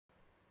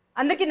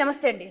అందరికీ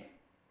నమస్తే అండి.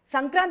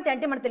 సంక్రాంతి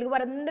అంటే మన తెలుగు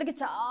వారందరికీ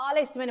చాలా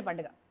ఇష్టమైన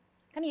పండుగ.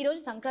 కానీ ఈరోజు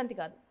సంక్రాంతి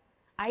కాదు.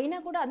 అయినా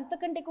కూడా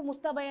అంతకంటే ఎక్కువ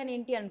ముస్తాబాయ్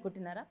ఏంటి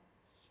అనుకుంటున్నారా?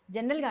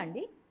 జనరల్గా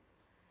అండి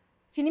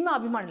సినిమా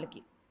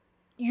అభిమానులకి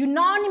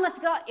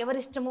యునానిమస్గా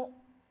ఎవరిష్టమో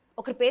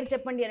ఒకరి పేరు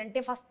చెప్పండి అని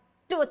అంటే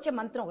ఫస్ట్ వచ్చే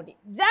మంత్రం ఒకటి,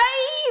 జై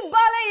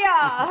బాలయ్య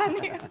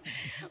అని.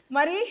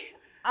 మరి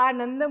ఆ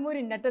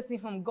Nandamuri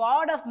నటసింహం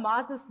God of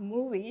masses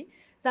movie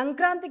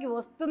సంక్రాంతికి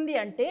వస్తుంది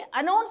అంటే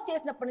అనౌన్స్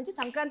చేసినప్పటి నుంచి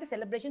సంక్రాంతి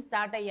సెలబ్రేషన్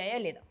స్టార్ట్ అయ్యాయా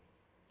లేదా?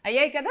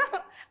 అయ్యాయి కదా.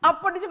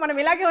 అప్పటి నుంచి మనం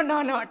ఇలాగే ఉన్నాం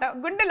అన్నమాట,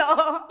 గుండెలో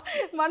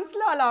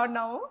మనసులో అలా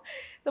ఉన్నాము.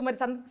 సో మరి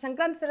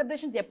సంక్రాంతి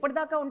సెలబ్రేషన్స్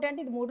ఎప్పటిదాకా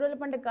ఉంటాయంటే ఇది 3 రోజుల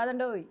పండుగ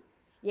కాదండి.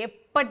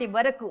 ఎప్పటి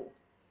వరకు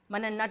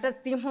మన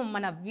నటసింహం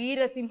మన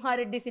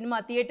వీరసింహారెడ్డి సినిమా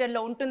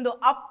థియేటర్లో ఉంటుందో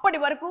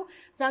అప్పటి వరకు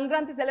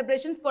సంక్రాంతి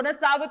సెలబ్రేషన్స్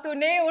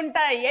కొనసాగుతూనే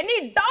ఉంటాయి. Any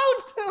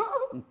doubts?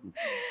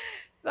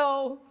 సో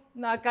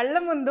నా కళ్ళ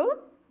ముందు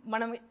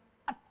మనం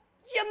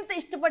అత్యంత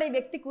ఇష్టపడే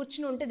వ్యక్తి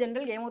కూర్చుని ఉంటే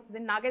జనరల్గా ఏమవుతుంది,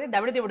 నాకైతే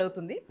దవిడ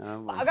అవుతుంది.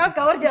 బాగా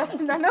కవర్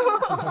చేస్తున్నాను.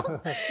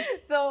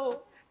 సో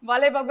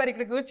బాలయ్య బాబు గారు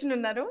ఇక్కడ కూర్చుని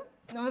ఉన్నారు.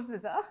 నమస్తే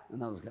సార్.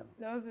 నమస్కారం.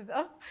 నమస్తే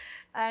సార్.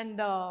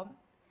 అండ్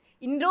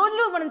ఇన్ని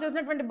రోజులు మనం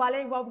చూసినటువంటి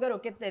బాలయ్య బాబు గారు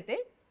ఒక ఎత్తు అయితే,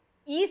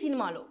 ఈ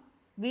సినిమాలో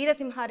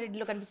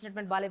వీరసింహారెడ్డిలో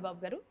కనిపించినటువంటి బాలయ్య బాబు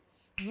గారు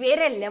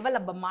వేరే లెవెల్.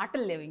 అబ్బా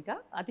మాటలు లేవు, ఇంకా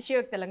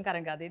అతిశయోక్తి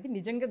అలంకారం కాదు, ఇది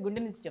నిజంగా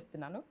గుండె నుంచి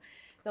చెప్తున్నాను.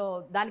 సో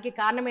దానికి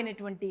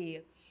కారణమైనటువంటి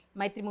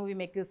మైత్రి మూవీ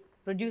మేకర్స్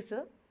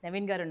ప్రొడ్యూసర్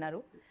నవీన్ గారు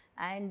ఉన్నారు.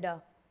 అండ్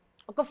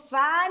ఒక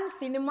ఫ్యాన్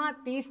సినిమా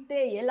తీస్తే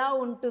ఎలా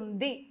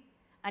ఉంటుంది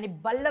అని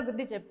బల్ల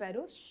గుద్ది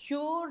చెప్పారు.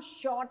 షూర్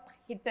షార్ట్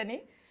హిట్ అని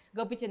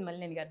గోపిచంద్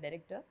మల్లినేని గారు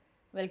డైరెక్టర్.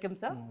 Welcome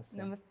sir.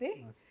 నమస్తే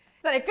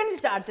సార్. ఎక్కడి నుంచి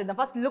స్టార్ట్ చేద్దాం?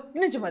 ఫస్ట్ లుక్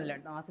నుంచి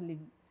మొదలెడదాం. అసలు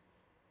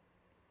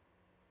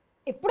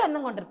ఎప్పుడు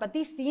అందంగా ఉంటారు,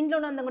 ప్రతి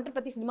సీన్లోనూ అందంగా ఉంటారు,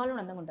 ప్రతి సినిమాలోనూ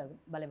అందంగా ఉంటారు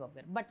బాలయ్య బాబు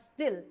గారు. బట్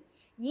స్టిల్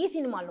ఈ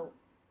సినిమాలో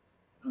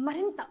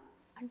మరింత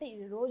అంటే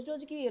రోజు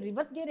రోజుకి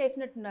రివర్స్ గేర్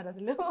వేసినట్టున్నారు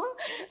అసలు,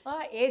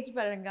 ఏజ్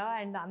పరంగా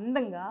అండ్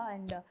అందంగా.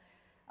 And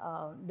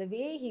the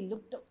way he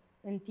looked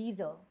in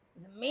teaser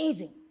is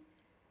amazing.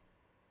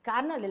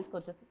 కారణాలు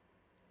తెలుసుకోవచ్చు అసలు.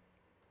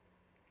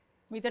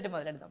 మీతోటి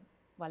మొదలెడదాం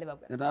బాలయ్య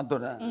బాబు గారు.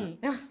 నాతోడా?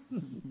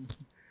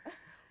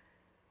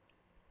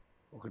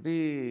 ఒకటి,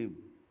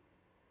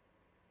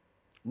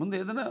 ముందు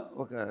ఏదైనా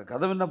ఒక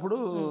కథ విన్నప్పుడు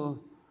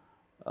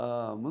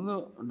ముందు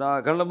నా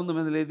కళ్ళ ముందు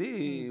మెదిలేది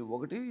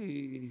ఒకటి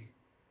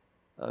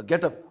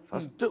గెటప్.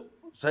 ఫస్ట్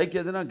స్ట్రైక్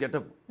ఏదైనా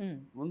గెటప్.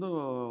 ముందు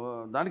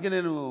దానికి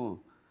నేను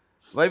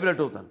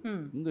వైబ్రేట్ అవుతాను.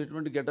 ముందు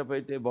ఎటువంటి గెటప్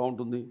అయితే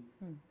బాగుంటుంది,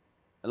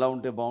 ఎలా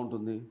ఉంటే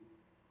బాగుంటుంది,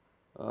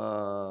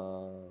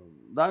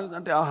 దాని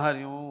అంటే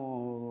ఆహార్యం,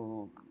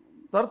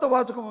 తర్వాత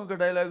వాచకం, ఇంకా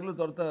డైలాగులు,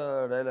 తర్వాత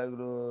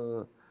డైలాగులు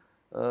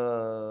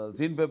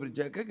సీన్ పేపర్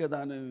ఇచ్చాక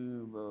దాని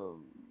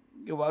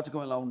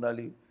వాచకం ఎలా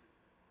ఉండాలి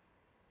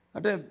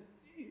అంటే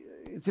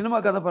సినిమా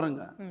కథ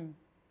పరంగా.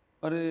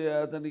 మరి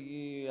అతనికి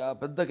ఆ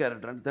పెద్ద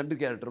క్యారెక్టర్ అంటే తండ్రి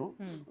క్యారెక్టరు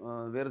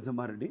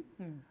వీరసింహారెడ్డి,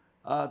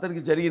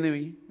 అతనికి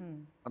జరిగినవి,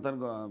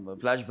 అతనికి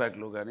ఫ్లాష్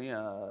బ్యాక్లు కానీ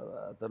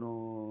అతను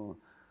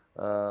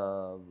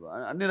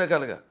అన్ని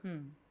రకాలుగా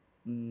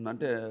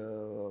అంటే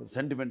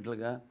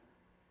సెంటిమెంటల్గా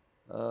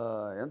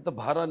ఎంత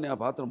భారాన్ని ఆ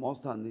పాత్ర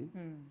మోస్తుంది.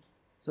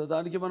 సో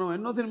దానికి మనం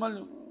ఎన్నో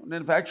సినిమాలు,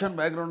 నేను ఫ్యాక్షన్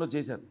బ్యాక్గ్రౌండ్లో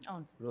చేశాను.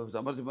 ఇప్పుడు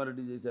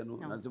సమరసింహారెడ్డి చేశాను,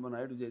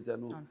 నరసింహనాయుడు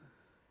చేశాను,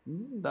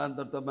 దాని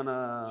తర్వాత మన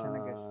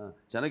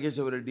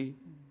చెన్నకేశవరెడ్డి.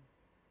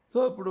 సో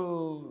ఇప్పుడు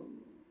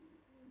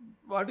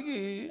వాటికి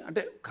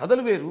అంటే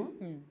కథలు వేరు,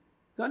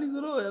 కానీ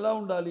ఇందులో ఎలా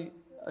ఉండాలి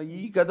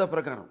ఈ కథ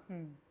ప్రకారం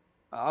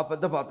ఆ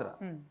పెద్ద పాత్ర,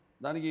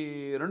 దానికి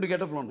 2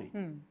 గెటప్లు ఉన్నాయి.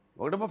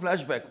 ఒకటేమో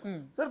ఫ్లాష్ బ్యాక్.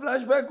 సరే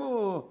ఫ్లాష్ బ్యాక్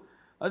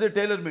అదే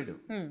tailor made,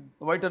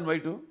 white and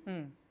white,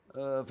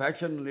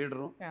 faction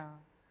leader.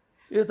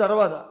 ఈ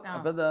తర్వాత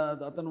పెద్ద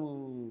అతను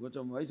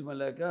కొంచెం వయసు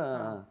మళ్ళాక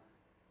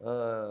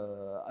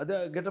అదే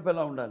గెటప్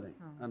ఎలా ఉండాలి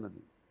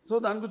అన్నది. సో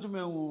దాని గురించి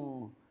మేము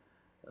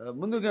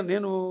ముందుగా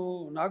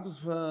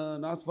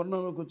నా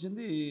స్మరణలోకి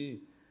వచ్చింది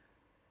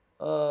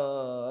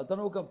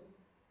అతను ఒక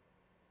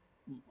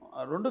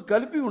 2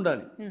 కలిపి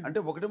ఉండాలి. అంటే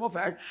ఒకటేమో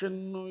ఫ్యాక్షన్,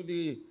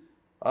 ఇది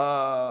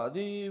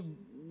అది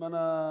మన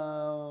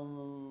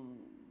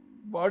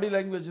బాడీ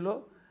లాంగ్వేజ్లో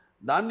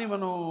దాన్ని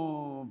మనం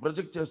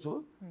ప్రొజెక్ట్ చేస్తూ,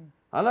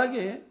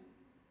 అలాగే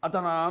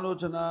అతని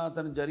ఆలోచన,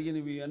 అతను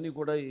జరిగినవి అన్నీ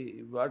కూడా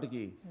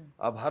వాటికి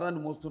ఆ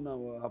భారాన్ని మోస్తున్న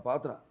ఆ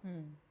పాత్ర,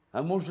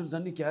 ఎమోషన్స్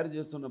అన్నీ క్యారీ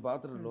చేస్తున్న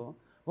పాత్రలో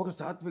ఒక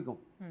సాత్వికం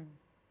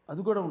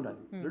అది కూడా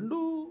ఉండాలి. 2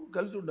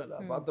 కలిసి ఉండాలి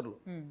ఆ పాత్రలో.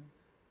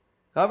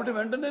 కాబట్టి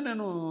వెంటనే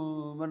నేను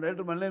మన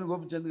డైరెక్టర్ మల్లినేని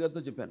గోపిచంద్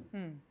గారితో చెప్పాను,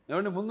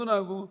 ఏమంటే ముందు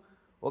నాకు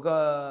ఒక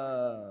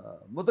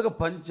ముతక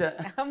పంచ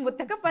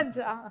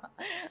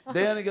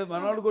దేనికి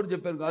మనవాళ్ళు కూడా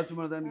చెప్పాను,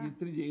 కాస్ట్యూమ్ దానికి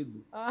ఇస్త్రీ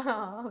చేయొద్దు,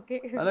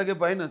 అలాగే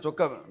పైన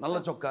చొక్కా నల్ల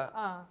చొక్కా,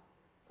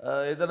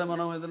 ఏదైనా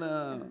మనం ఏదైనా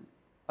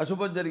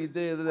అశుభం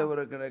జరిగితే ఏదైనా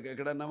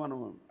ఎక్కడన్నా మనం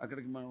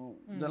అక్కడికి మనం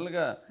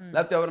జనరల్గా,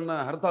 లేకపోతే ఎవరైనా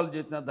హర్తాలు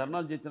చేసినా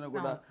ధర్నాలు చేసినా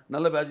కూడా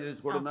నల్ల బ్యాడ్జీలు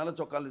వేసుకోవడం, నల్ల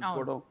చొక్కాలు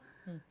వేసుకోవడం.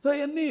 సో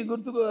ఇవన్నీ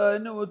గుర్తుకు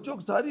అవన్నీ వచ్చి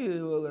ఒకసారి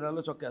నల్ల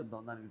చొక్కా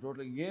వేద్దాం, దానికి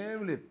టోటల్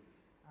ఏమి లేదు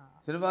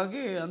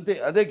సినిమాకి, అంతే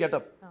అదే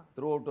గెటప్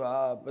త్రూ అవుట్ ఆ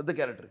పెద్ద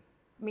క్యారెక్టర్.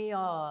 మీ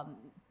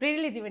ప్రీ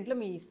రిలీజ్ ఈవెంట్లో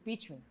మీ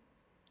స్పీచ్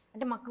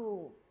అంటే మాకు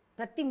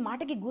ప్రతి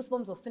మాటకి గూస్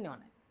బంప్స్ వస్తూనే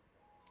ఉన్నాయి.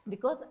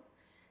 బికాజ్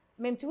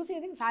మేము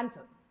చూసేది ఫ్యాన్స్,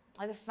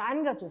 అది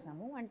ఫ్యాన్గా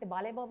చూసాము. అంటే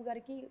బాలయ్య బాబు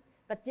గారికి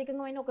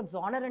ప్రత్యేకమైన ఒక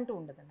జానర్ అంటూ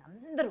ఉండదండి.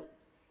 అందరూ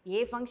ఏ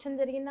ఫంక్షన్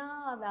జరిగినా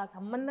ఆ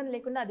సంబంధం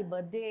లేకుండా, అది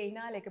బర్త్డే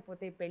అయినా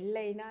లేకపోతే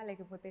పెళ్ళైనా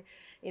లేకపోతే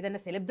ఏదైనా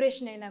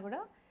సెలబ్రేషన్ అయినా కూడా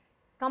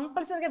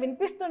కంపల్సరీగా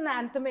వినిపిస్తున్న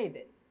యాంథమే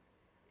ఇదే,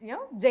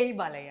 జై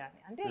బాలయ్య అని.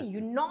 అంటే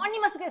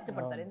యునానిమస్గా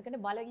ఇష్టపడతారు. ఎందుకంటే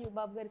బాలయ్య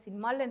బాబు గారి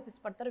సినిమాల్లో ఎంత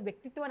ఇష్టపడతారు,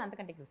 వ్యక్తిత్వాన్ని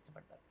అంతకంటే ఎక్కువ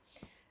ఇష్టపడతారు.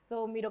 సో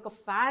మీరు ఒక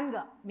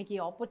ఫ్యాన్గా మీకు ఈ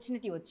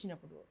ఆపర్చునిటీ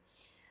వచ్చినప్పుడు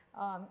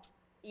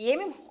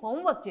ఏమేమి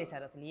హోంవర్క్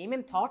చేశారు, అసలు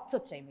ఏమేమి థాట్స్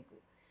వచ్చాయి మీకు?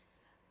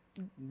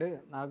 అంటే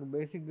నాకు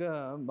బేసిక్గా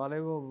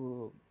బాలయ్య బాబు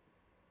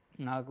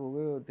నాకు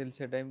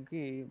తెలిసే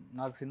టైంకి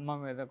నాకు సినిమా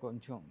మీద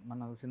కొంచెం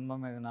సినిమా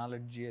మీద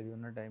నాలెడ్జ్ అది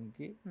ఉన్న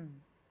టైంకి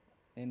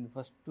నేను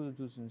ఫస్ట్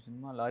చూసిన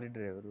cinema lorry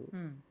driver,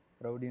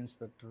 rowdy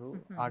inspector.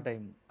 ఆ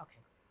టైం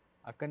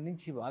అక్కడి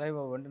నుంచి బాలయ్య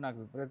బాబు అంటే నాకు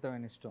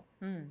విపరీతమైన ఇష్టం.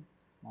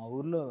 మా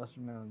ఊర్లో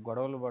అసలు మేము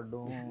గొడవలు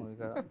పడ్డం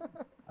ఇక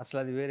అసలు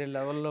అది వేరే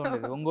లెవెల్లో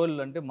ఉండేది.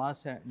 ఒంగోలు అంటే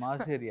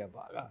మాస్ ఏరియా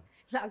బాగా.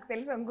 నాకు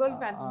తెలిసి ఒంగోలు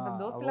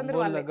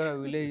దగ్గర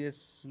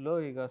విలేజెస్లో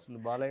ఇక అసలు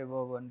బాలయ్య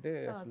బాబు అంటే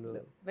అసలు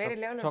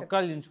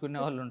చొక్కాలు దించుకునే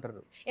వాళ్ళు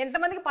ఉంటారు.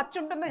 ఎంతమందికి పచ్చి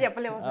ఉంటుందో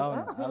చెప్పలేము.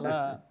 అలా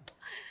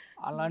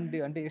అలాంటి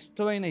అంటే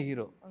ఇష్టమైన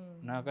హీరో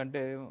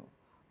నాకంటే.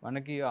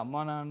 మనకి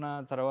అమ్మా నాన్న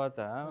తర్వాత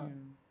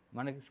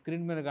మనకి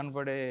స్క్రీన్ మీద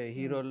కనపడే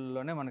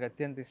హీరోల్లోనే మనకి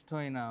అత్యంత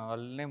ఇష్టమైన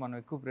వాళ్ళనే మనం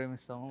ఎక్కువ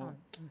ప్రేమిస్తాము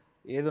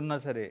ఏదున్నా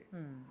సరే.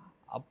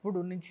 అప్పుడు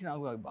నుంచి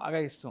నాకు బాగా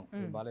ఇష్టం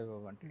బాలయ్య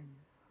బాబు అంటే.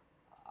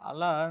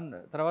 అలా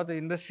తర్వాత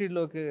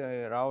ఇండస్ట్రీలోకి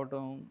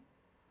రావటం,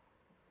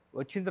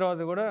 వచ్చిన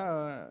తర్వాత కూడా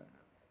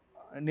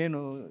నేను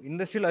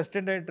ఇండస్ట్రీలో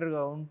అసిస్టెంట్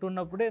డైరెక్టర్గా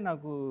ఉంటున్నప్పుడే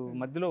నాకు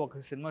మధ్యలో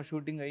ఒక సినిమా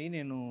షూటింగ్ అయ్యి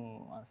నేను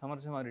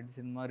సమరసింహారెడ్డి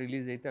సినిమా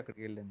రిలీజ్ అయితే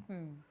అక్కడికి వెళ్ళాను.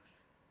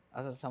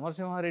 అసలు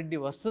సమరసింహారెడ్డి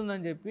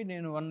వస్తుందని చెప్పి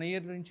నేను 1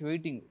 year నుంచి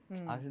వెయిటింగ్.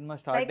 ఆ సినిమా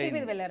స్టార్ట్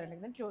అయింది.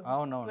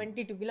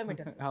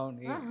 అవును.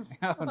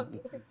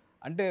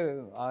 అంటే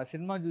ఆ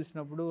సినిమా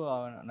చూసినప్పుడు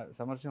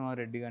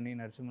సమరసింహారెడ్డి కానీ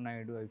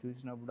నరసింహనాయుడు అవి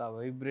చూసినప్పుడు ఆ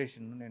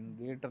వైబ్రేషన్ నేను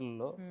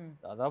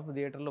దాదాపు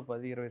థియేటర్లో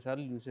 10-20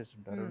 సార్లు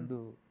చూసేస్తుంటాను. 2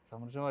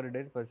 సమరసింహారెడ్డి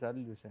అయితే 10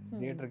 సార్లు చూశాను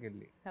థియేటర్కి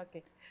వెళ్ళి.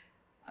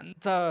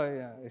 అంత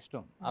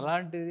ఇష్టం.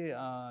 అలాంటిది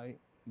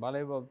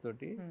బాలయ్య బాబు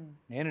తోటి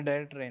నేను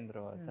డైరెక్టర్ అయిన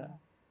తర్వాత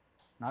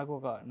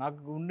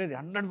నాకు ఉండేది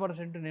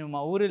 100%. నేను మా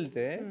ఊరు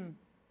వెళ్తే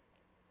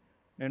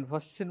నేను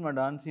ఫస్ట్ సినిమా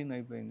డాన్స్ సీన్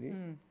అయిపోయింది,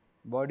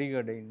 బాడీ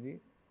గార్డ్ అయింది,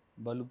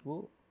 బలుపు,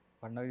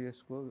 పండగ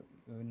చేసుకో,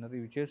 విన్నర్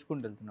ఇవి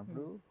చేసుకుంటూ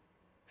వెళ్తున్నప్పుడు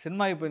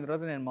సినిమా అయిపోయిన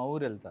తర్వాత నేను మా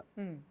ఊరు వెళ్తా.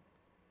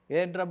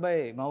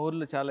 ఏంట్రబ్బాయి మా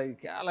ఊర్లో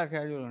చాలా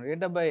క్యాజువల్ ఉంది.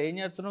 ఏంటబ్బాయి ఏం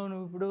చేస్తున్నావు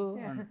నువ్వు ఇప్పుడు?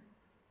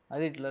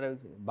 అది ఇట్లా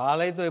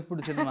బాలయ్యతో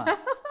ఎప్పుడు సినిమా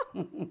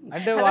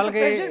అంటే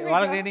వాళ్ళకి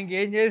నేను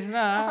ఇంకేం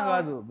చేసినా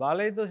కాదు,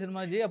 బాలయ్యతో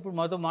సినిమా చేయి అప్పుడు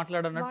మాతో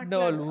మాట్లాడనట్టుండే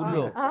వాళ్ళు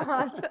ఊర్లో.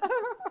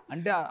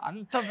 అంటే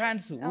అంత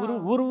ఫ్యాన్స్,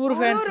 ఊరు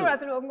ఫ్యాన్స్.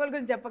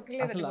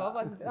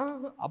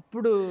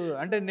 అప్పుడు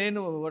అంటే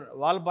నేను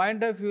వాళ్ళ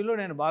పాయింట్ ఆఫ్ వ్యూలో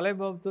నేను బాలయ్య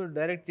బాబుతో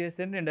డైరెక్ట్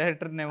చేస్తే నేను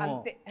డైరెక్టర్నేమో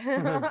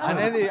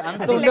అనేది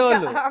అంత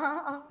ఉండేవాళ్ళు.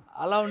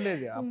 అలా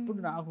ఉండేది. అప్పుడు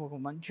నాకు ఒక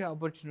మంచి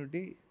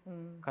ఆపర్చునిటీ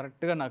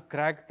కరెక్ట్గా నాకు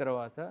క్రాక్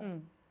తర్వాత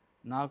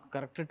నాకు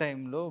కరెక్ట్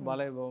టైంలో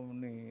బాలయ్య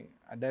బాబుని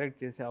డైరెక్ట్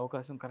చేసే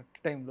అవకాశం కరెక్ట్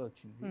టైంలో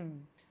వచ్చింది.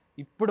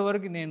 ఇప్పటి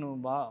వరకు నేను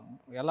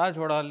ఎలా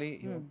చూడాలి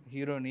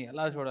హీరోని,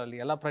 ఎలా చూడాలి,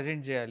 ఎలా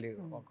ప్రజెంట్ చేయాలి,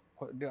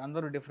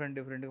 అందరూ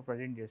డిఫరెంట్గా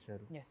ప్రజెంట్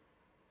చేశారు.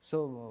 సో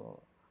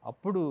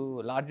అప్పుడు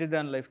లార్జర్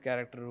దాన్ లైఫ్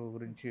క్యారెక్టర్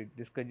గురించి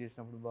డిస్కస్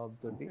చేసినప్పుడు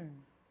బాబుతోటి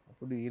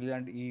అప్పుడు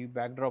ఈ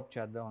బ్యాక్డ్రాప్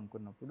చేద్దాం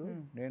అనుకున్నప్పుడు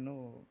నేను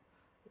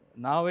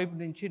నా వైపు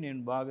నుంచి నేను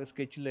బాగా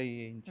స్కెచ్లు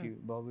వేయించి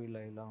బాబు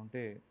ఇలా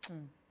ఉంటే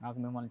నాకు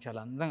మిమ్మల్ని చాలా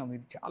అందంగా,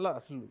 మీది చాలా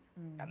అసలు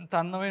ఎంత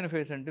అందమైన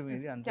ఫేస్ అంటే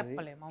మీది అంతది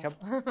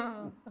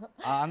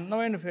ఆ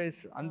అందమైన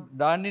ఫేస్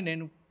దాన్ని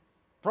నేను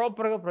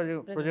ప్రాపర్గా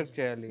ప్రొజెక్ట్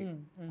చేయాలి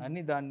అని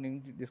దాన్ని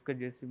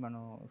డిస్కస్ చేసి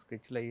మనం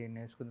స్కెచ్లు అయ్యి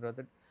నేర్చుకున్న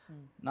తర్వాత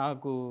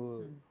నాకు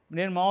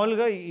నేను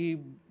మామూలుగా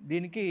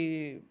దీనికి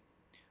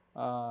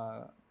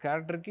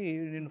క్యారెక్టర్కి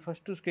నేను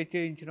ఫస్ట్ స్కెచ్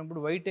వేయించినప్పుడు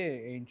వైటే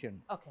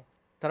వేయించాను.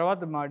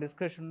 తర్వాత మా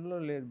డిస్కషన్లో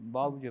లేదు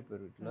బాబు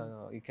చెప్పారు ఇట్లా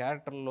ఈ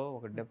క్యారెక్టర్లో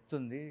ఒక డెప్త్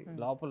ఉంది,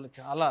 లోపల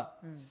చాలా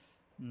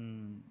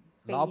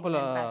లోపల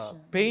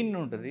పెయిన్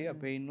ఉంటుంది, ఆ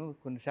పెయిన్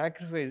కొన్ని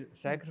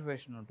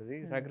సాక్రిఫైషన్ ఉంటుంది,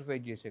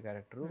 సాక్రిఫైస్ చేసే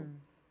క్యారెక్టరు.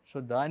 సో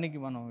దానికి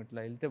మనం ఇట్లా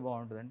వెళ్తే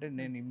బాగుంటుంది అంటే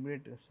నేను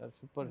ఇమ్మీడియట్ సార్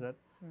సూపర్ సార్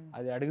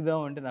అది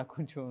అడుగుదామంటే నాకు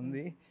కొంచెం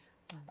ఉంది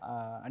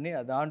అని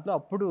దాంట్లో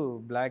అప్పుడు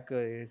బ్లాక్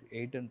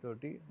 8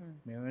 తోటి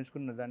మేము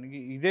వేసుకున్న దానికి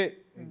ఇదే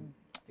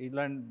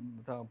ఇలాంటి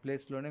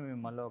ప్లేస్లోనే మేము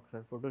మళ్ళీ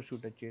ఒకసారి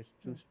ఫోటోషూట్ చేసి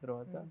చూసిన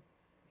తర్వాత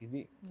ఇది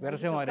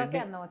వీరసింహారెడ్డి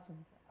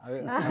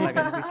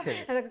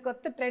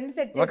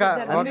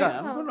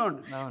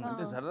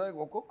అంటే సరదాగా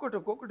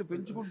ఒక్కొక్కటి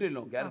పెంచుకుంటే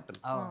క్యారెక్టర్.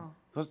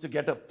 ఫస్ట్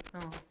గెటప్,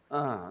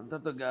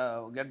 తర్వాత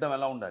గెడ్డం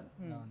ఎలా ఉండాలి,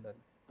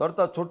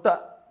 తర్వాత చుట్ట,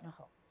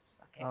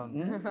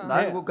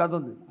 దానికి ఒక కథ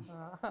ఉంది,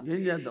 ఏం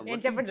చేద్దాం.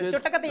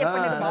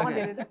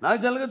 నాకు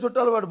జనరల్గా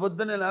చుట్టాలు వాడు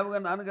పొద్దున్నే లేవగా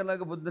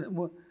నాన్నగారిలాగా పొద్దున్నే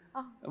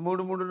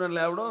 3-3:30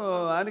 లేవడం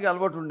ఆయనకి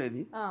అలవాటు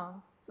ఉండేది.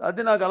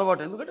 అది నాకు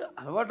అలవాటు. ఎందుకంటే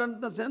అలవాటు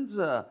అంత సెన్స్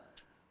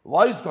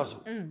వాయిస్ కోసం,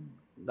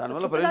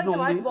 దానివల్ల ప్రయోజనం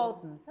ఉంది.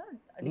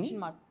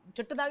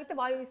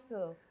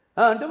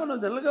 అంటే మనం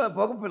జనరల్గా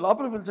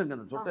లోపల పిలిచాం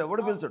కదా, చుట్ట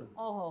ఎవడు పిలిచాడు.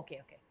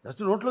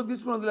 జస్ట్ నోట్లో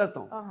తీసుకుని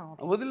వదిలేస్తాం.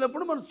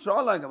 వదిలినప్పుడు మనం స్ట్రా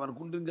లాగా మన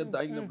కుంటిని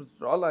తాగినప్పుడు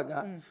స్ట్రా లాగా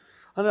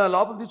అని ఆ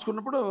లోపల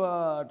తీసుకున్నప్పుడు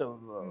అటు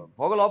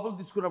పొగ లోపల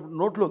తీసుకున్నప్పుడు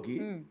నోట్లోకి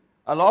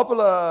ఆ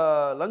లోపల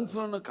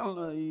లంగ్స్లో ఉన్న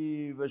ఈ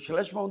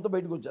శ్లేష్మం అంతా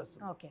బయటకు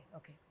వచ్చేస్తాం.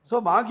 సో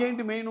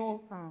మాకేంటి మెయిన్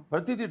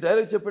ప్రతిదీ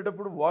డైలాగ్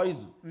చెప్పేటప్పుడు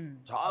వాయిస్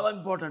చాలా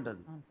ఇంపార్టెంట్.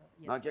 అది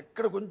నాకు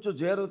ఎక్కడ కొంచెం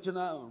జేర్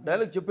వచ్చినా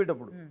డైలాగ్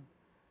చెప్పేటప్పుడు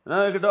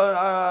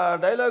ఆ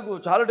డైలాగు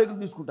చాలా టేకులు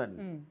తీసుకుంటాను,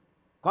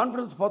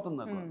 కాన్ఫిడెన్స్ పోతుంది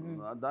నాకు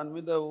దాని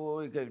మీద.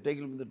 ఇక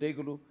టేకుల మీద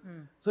టేకులు,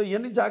 సో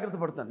ఇవన్నీ జాగ్రత్త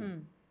పడతాను.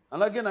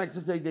 అలాగే నా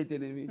ఎక్సర్సైజ్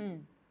అయితేనేమి.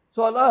 సో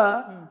అలా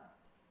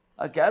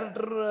ఆ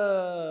క్యారెక్టర్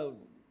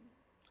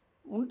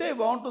ఉంటే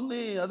బాగుంటుంది.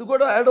 అది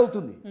కూడా యాడ్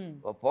అవుతుంది.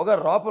 పొగ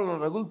లోపల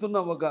రగులుతున్న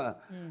ఒక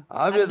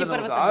ఆవేదన,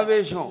 ఒక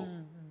ఆవేశం,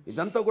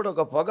 ఇదంతా కూడా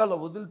ఒక పొగలో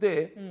వదిలితే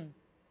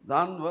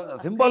దాని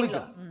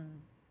సింబాలిక్గా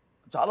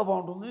చాలా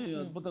బాగుంటుంది,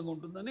 అద్భుతంగా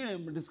ఉంటుందని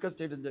డిస్కస్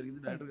చేయడం జరిగింది.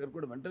 డైరెక్టర్ గారు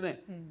కూడా వెంటనే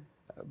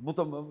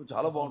అద్భుతం,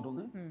 చాలా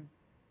బాగుంటుంది,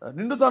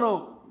 నిండుతనం,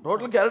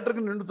 టోటల్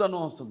క్యారెక్టర్కి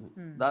నిండుతనం వస్తుంది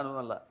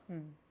దానివల్ల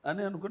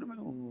అని అనుకుని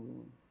మేము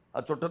ఆ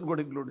చుట్టను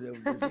కూడా ఇంక్లూడ్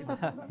చేయాలి.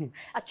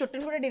 ఆ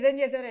చుట్టను కూడా డిజైన్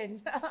చేశారండి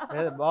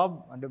బాబు.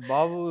 అంటే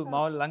బాబు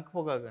మామూలు లంక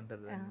పొగాకు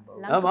అంటారు,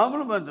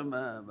 మామూలు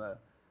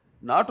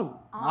నాటు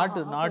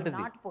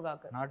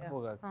పొగాకు.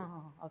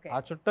 ఆ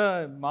చుట్ట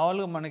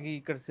మామూలుగా మనకి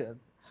ఇక్కడ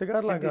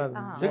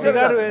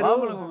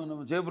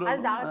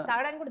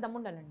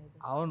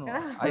అవును,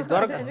 అవి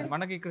దొరక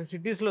మనకి ఇక్కడ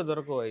సిటీస్ లో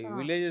దొరకవు, అవి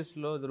విలేజెస్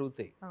లో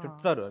దొరుకుతాయి.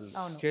 చుట్టారు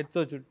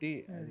చేత్తో చుట్టి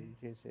అది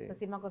చేసే.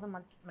 సినిమా కోసం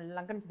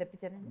లంక నుంచి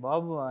తెప్పించారు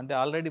బాబు. అంటే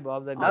ఆల్రెడీ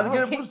బాబు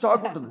దగ్గర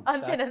స్టాక్ ఉంటుంది,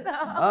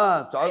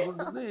 స్టాక్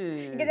ఉంటుంది.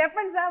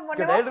 చెప్పండి సార్.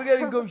 డైరెక్టర్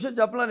గారు ఇంకో విషయం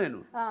చెప్పలా,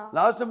 నేను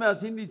లాస్ట్ టైం ఆ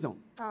సీన్ తీసాం.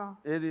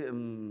 ఏది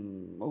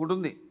ఒకటి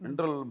ఉంది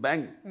ఇంటర్వల్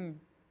బ్యాంక్,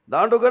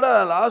 దాంట్లో కూడా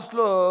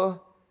లాస్ట్లో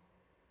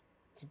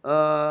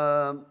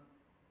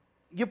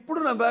ఎప్పుడు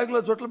నా బ్యాగ్లో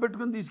చోట్ల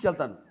పెట్టుకుని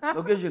తీసుకెళ్తాను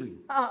లొకేషన్కి.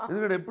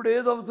 ఎందుకంటే ఎప్పుడు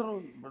ఏది అవసరం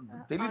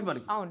తెలియదు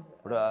మనకి.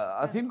 ఇప్పుడు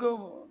ఆ సీన్కు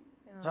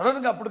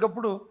సడన్గా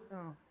అప్పటికప్పుడు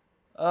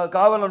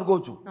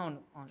కావాలనుకోవచ్చు.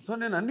 సో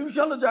నేను అన్ని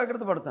విషయాల్లో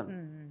జాగ్రత్త పడతాను.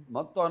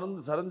 మొత్తం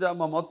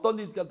సరంజామా మొత్తం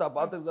తీసుకెళ్తా, ఆ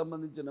పాత్రకు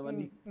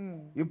సంబంధించినవన్నీ.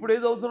 ఇప్పుడు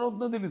ఏది అవసరం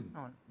అవుతుందో తెలియదు.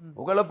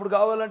 ఒకవేళ అప్పుడు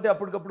కావాలంటే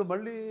అప్పటికప్పుడు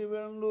మళ్ళీ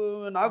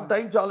నాకు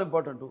టైం చాలా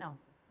ఇంపార్టెంట్.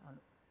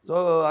 సో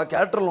ఆ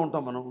క్యారెక్టర్లో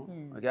ఉంటాం మనం.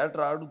 ఆ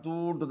క్యారెక్టర్ ఆడుతూ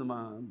ఉంటుంది. మా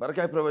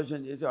బరకాయ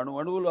ప్రవేశం చేసి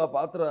అణువులు ఆ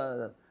పాత్ర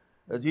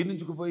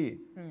జీర్ణించుకుపోయి,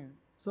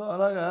 సో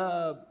అలాగా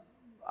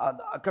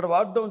అక్కడ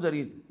వాడడం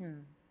జరిగింది.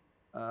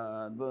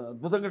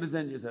 అద్భుతంగా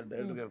డిజైన్ చేశారు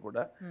డైరెక్టర్ గారు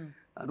కూడా.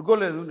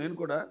 అనుకోలేదు నేను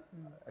కూడా,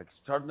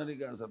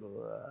 ఎక్స్ట్రాడినరీగా అసలు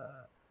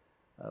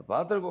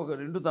పాత్రకు ఒక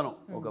నిండుతనం,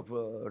 ఒక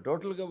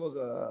టోటల్గా ఒక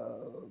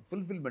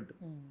ఫుల్ఫిల్మెంట్,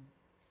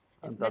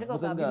 అంత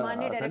అద్భుతంగా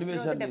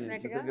సన్నివేశాన్ని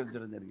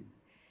చిత్రీకరించడం జరిగింది.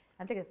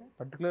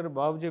 పర్టికులర్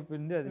బాబు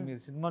చెప్పింది అది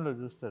మీరు సినిమాలో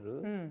చూస్తారు.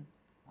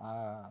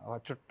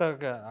 చుట్ట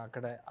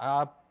అక్కడ ఆ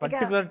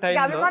పర్టికులర్ టైం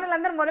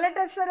అభిమానులందరూ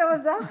మొదలెట్టేస్తారు,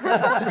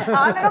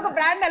 ఒక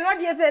బ్రాండ్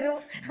అలవాటు చేశారు.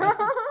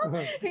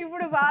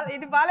 ఇప్పుడు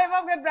ఇది బాలయ్య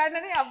బాబు గారి బ్రాండ్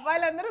అని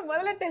అబ్బాయిలందరూ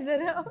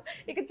మొదలెట్టేశారు.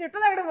 ఇక చుట్ట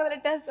దగ్గర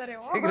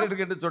మొదలెట్టేస్తారేమో. సిగరెట్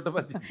కంటే చుట్ట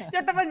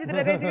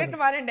పంచుతుంది, సిగరెట్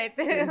మారండి.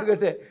 అయితే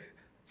ఎందుకంటే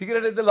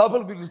సిగరెట్ అయితే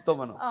లోపల పీలుస్తాం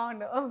మనం,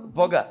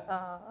 పొగ,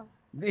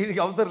 దీనికి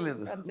అవసరం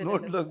లేదు,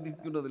 నోట్లోకి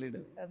తీసుకుని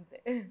వదిలేయడం అంతే.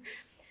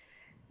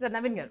 సార్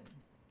నవీన్ గారు,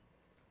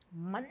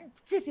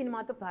 మంచి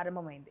సినిమాతో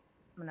ప్రారంభమైంది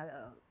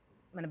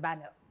మన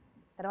బ్యానర్.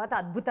 తర్వాత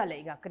అద్భుతాలే,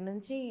 ఇక అక్కడి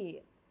నుంచి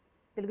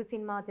తెలుగు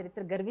సినిమా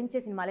చరిత్ర గర్వించే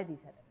సినిమాలే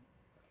తీశారు.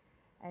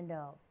 అండ్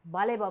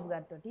బాలయ్య బాబు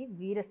గారితో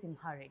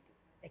వీరసింహారెడ్డి,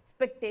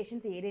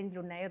 ఎక్స్పెక్టేషన్స్ ఏ రేంజ్లో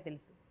ఉన్నాయో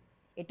తెలుసు.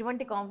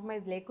 ఎటువంటి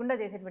కాంప్రమైజ్ లేకుండా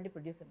చేసేటువంటి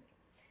ప్రొడ్యూసర్.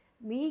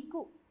 మీకు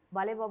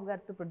బాలయ్య బాబు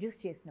గారితో ప్రొడ్యూస్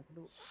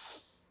చేసినప్పుడు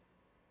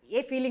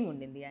ఏ ఫీలింగ్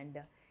ఉండింది అండ్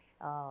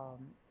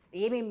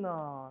ఏమేమి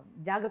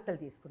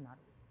జాగ్రత్తలు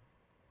తీసుకున్నారు?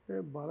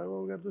 బాలయ్య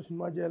బాబు గారితో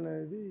సినిమా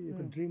చేయాలనేది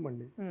ఒక డ్రీమ్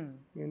అండి.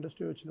 మేము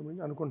ఇండస్ట్రీ వచ్చినప్పటి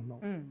నుంచి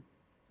అనుకుంటున్నాం,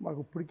 మాకు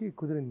ఇప్పటికీ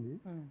కుదిరింది.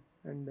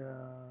 అండ్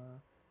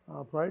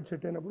ఆ ప్రాజెక్ట్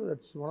సెట్ అయినప్పుడు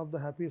that's one of the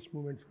happiest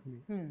moments for me.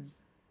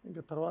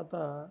 ఇంకా తర్వాత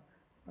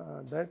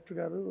డైరెక్టర్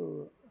గారు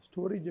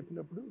స్టోరీ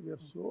చెప్పినప్పుడు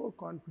వీఆర్ సో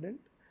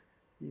కాన్ఫిడెంట్,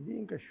 ఇది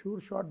ఇంకా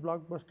షూర్ షాట్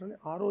బ్లాక్ బస్టర్ అని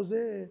ఆ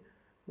రోజే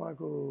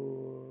మాకు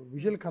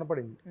విజువల్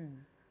కనపడింది.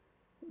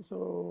 సో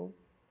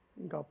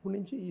ఇంకా అప్పటి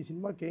నుంచి ఈ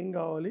సినిమాకి ఏం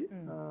కావాలి,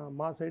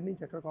 మా సైడ్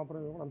నుంచి ఎక్కడ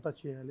కాంప్రమైజ్ అవ్వకుండా అంతా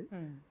చేయాలి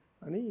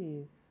అని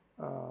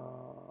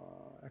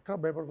ఎక్కడ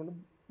భయపడకుండా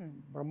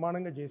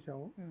బ్రహ్మాండంగా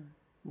చేసాము.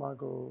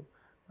 మాకు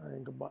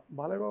ఇంకా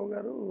బాలయ్య బాబు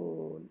గారు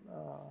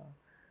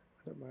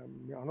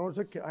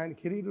అనవసర ఆయన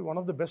career one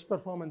of the best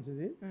performance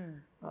ఇది.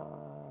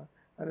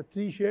 ఆయన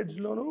 3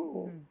 షేడ్స్లోనూ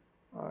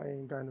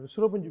ఇంకా ఆయన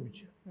విశ్వరూపం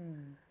చూపించారు.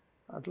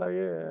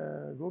 అట్లాగే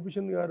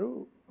గోపిచంద్ గారు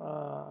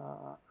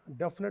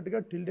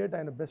డెఫినెట్గా టిల్ డేట్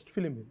ఆయన బెస్ట్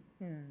ఫిలిం ఇది,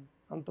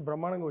 అంత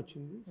బ్రహ్మాండంగా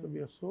వచ్చింది. So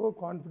we are so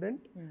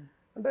confident.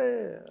 అంటే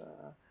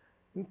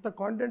ఇంత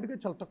కాన్ఫిడెంట్గా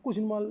చాలా తక్కువ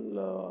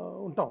సినిమాల్లో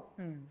ఉంటాం,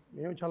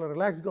 మేము చాలా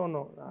రిలాక్స్గా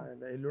ఉన్నాం.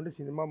 ఎల్లుండి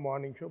cinema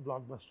morning show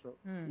block buster,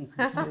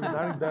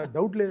 దానికి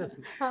డౌట్ లేదు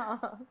అసలు.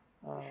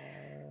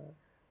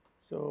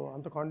 సో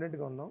అంత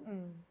కాన్ఫిడెంట్గా ఉన్నాం.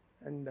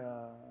 And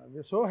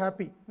we are so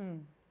happy.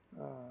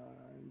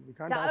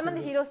 చాలా మంది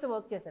హీరోస్తో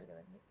వర్క్ చేశారు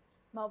కదండి,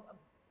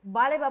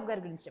 బాలయ్య బాబు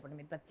గారి గురించి చెప్పండి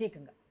మీరు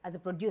ప్రత్యేకంగా as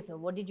a producer.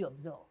 What did you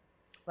observe?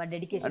 వాడి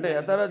డెడికేషన్ అంటే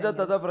యథారాజ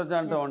తథా ప్రజ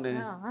అంటామండి.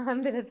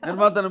 అంతేనా సార్?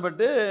 నిర్మాతను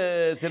బట్టి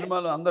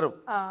సినిమాలు అందరూ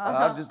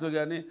ఆర్టిస్టులు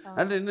కానీ,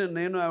 అంటే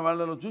నేను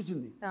వాళ్ళలో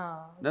చూసింది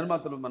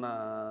నిర్మాతలు మన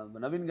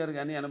నవీన్ గారు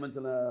కానీ,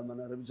 యనమంచల మన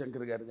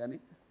రవిశంకర్ గారు కానీ,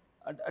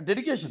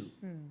 డెడికేషన్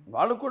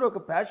వాళ్ళకు కూడా ఒక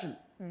ప్యాషన్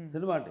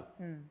సినిమా అంటే.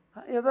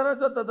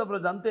 యథారాజ తథా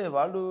ప్రజ అంతే.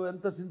 వాళ్ళు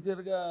ఎంత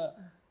సిన్సియర్గా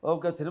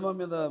ఒక సినిమా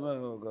మీద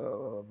ఒక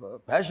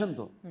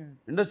ప్యాషన్తో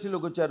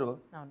ఇండస్ట్రీలోకి వచ్చారు.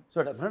 సో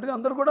డెఫినెట్గా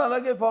అందరూ కూడా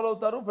అలాగే ఫాలో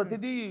అవుతారు.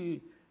 ప్రతిదీ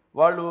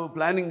వాళ్ళు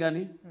ప్లానింగ్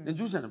కానీ నేను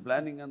చూశాను.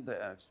 ప్లానింగ్ అంత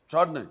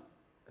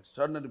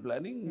ఎక్స్ట్రాడినరీ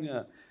ప్లానింగ్.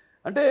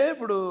 అంటే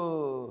ఇప్పుడు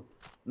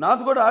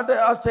నాది కూడా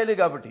ఆ స్టైలే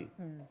కాబట్టి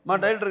మా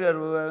డైరెక్టర్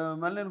గారు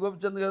మళ్ళీ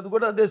గోపిచంద్ గారిది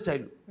కూడా అదే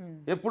స్టైల్.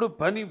 ఎప్పుడు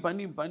పని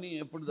పని పని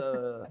ఎప్పుడు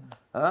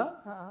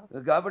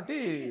కాబట్టి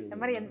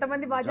మరి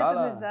ఎంతమంది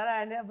బాధ్యత సార్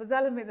అండ్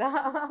భుజాల మీద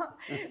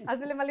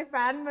అసలు మళ్ళీ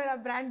ఫ్యాన్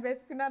బ్రాండ్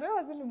వేసుకున్నారు.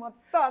 అసలు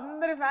మొత్తం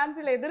అందరి ఫ్యాన్స్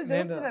ఎదురు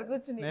చూస్తున్నారు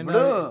కూర్చుని.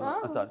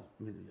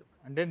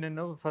 అంటే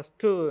నేను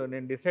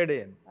డిసైడ్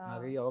అయ్యాను,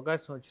 నాకు ఈ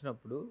అవకాశం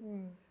వచ్చినప్పుడు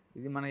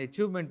ఇది మన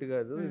అచీవ్మెంట్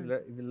కాదు,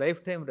 ఇది లైఫ్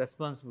టైం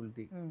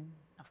రెస్పాన్సిబిలిటీ.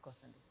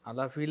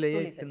 అలా ఫీల్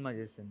అయ్యే సినిమా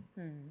చేశాను.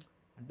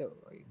 అంటే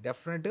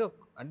డెఫినెట్గా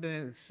అంటే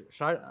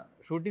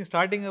షూటింగ్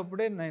స్టార్టింగ్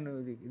అప్పుడే నేను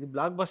ఇది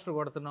బ్లాక్ బస్టర్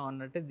కొడుతున్నాం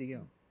అన్నట్టే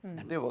దిగాం.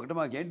 అంటే ఒకటి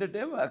మాకు ఏంటంటే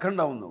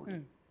అఖండ ఉంది ఒకటి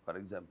ఫర్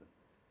ఎగ్జాంపుల్.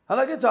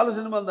 అలాగే చాలా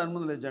సినిమాలు దాని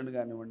ముందు లెజెండ్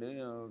కానివ్వండి,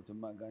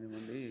 సినిమా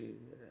కానివ్వండి,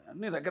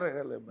 అన్ని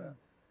రకరకాల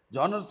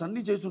జానర్స్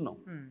అన్నీ చేస్తున్నాం.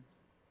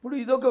 ఇప్పుడు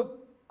ఇదొక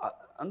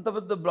అంత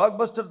పెద్ద బ్లాక్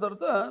బస్టర్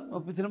తర్వాత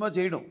ఒక సినిమా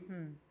చేయడం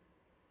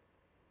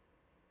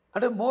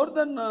అంటే మోర్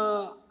దెన్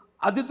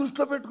అది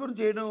దృష్టిలో పెట్టుకుని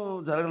చేయడం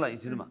జరగల ఈ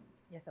సినిమా.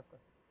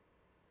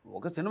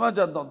 ఒక సినిమా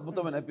చేద్దాం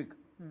అద్భుతమైన ఎపిక్,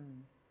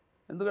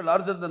 ఎందుకంటే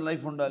లార్జర్ దెన్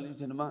లైఫ్ ఉండాలి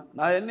సినిమా.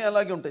 నా అన్నీ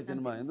అలాగే ఉంటాయి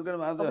సినిమా. ఎందుకంటే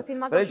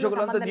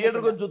ప్రేక్షకులు అంతా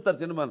థియేటర్కి వచ్చి చూస్తారు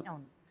సినిమాలు.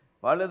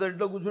 వాళ్ళు ఏదో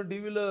ఇంట్లో కూర్చొని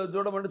టీవీలో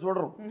చూడమంటే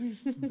చూడరు.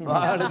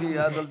 వాళ్ళకి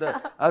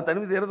ఆ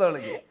తనివి తీరదు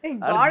వాళ్ళకి.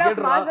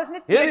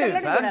 ఏది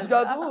ఫ్యాన్స్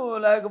కాదు,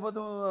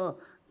 లేకపోతే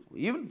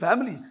ఈవెన్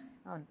ఫ్యామిలీస్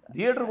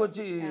థియేటర్కి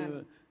వచ్చి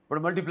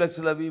ఇప్పుడు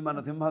మల్టీప్లెక్స్లు అవి మన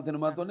సింహ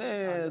సినిమాతోనే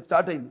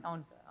స్టార్ట్ అయింది.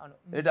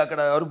 ఏంటి అక్కడ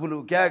అరుపులు,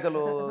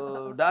 కేకలు,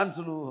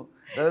 డాన్సులు,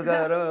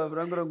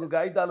 రంగురంగు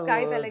కాగితాలు,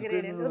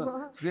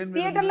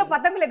 థియేటర్లో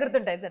పతంగులు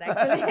ఎగురుతుంటాయి సార్.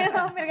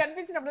 మీరు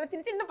కనిపించినప్పుడు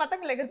చిన్న చిన్న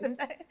పతంగులు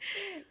ఎగురుతుంటాయి.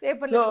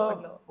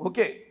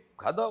 ఓకే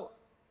కథ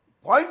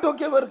పాయింట్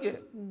ఓకే వరకే,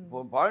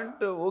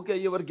 పాయింట్ ఓకే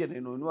అయ్యే వరకే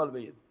నేను ఇన్వాల్వ్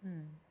అయ్యేది.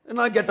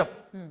 నా గెటప్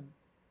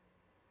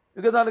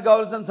ఇక దానికి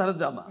కావాల్సిన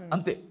సరంజామా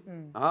అంతే.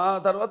 ఆ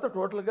తర్వాత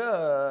టోటల్గా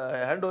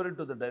hand over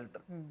to the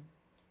director.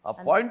 ఆ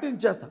పాయింట్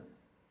ఇచ్చేస్తాను.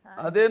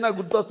 అదే నాకు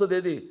గుర్తొస్తుంది.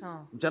 ఏది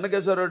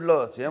చెన్నకేశ్వరరెడ్డిలో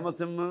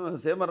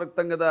సీమ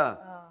రక్తం కదా,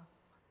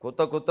 కొత్త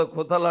కొత్త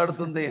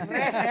కొత్తలాడుతుంది.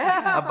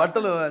 ఆ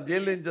బట్టలు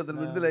జైలు నుంచి అతను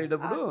విడుదల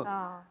అయ్యేటప్పుడు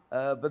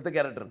పెద్ద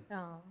క్యారెక్టర్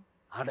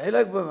ఆ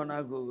డైలాగ్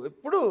నాకు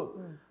ఎప్పుడు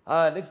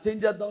నెక్స్ట్ ఏం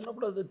చేద్దాం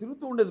ఉన్నప్పుడు అది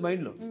తిరుగుతూ ఉండేది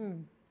మైండ్లో.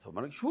 సో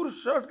మనకి షూర్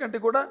షాట్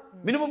కంటే కూడా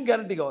మినిమం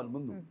గ్యారంటీ కావాలి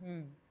ముందు.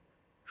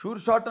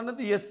 షూర్ షాట్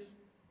అన్నది ఎస్,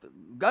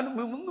 కానీ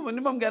ముందు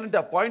మినిమం గ్యారంటీ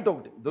ఆ పాయింట్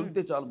ఒకటి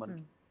దొరికితే చాలు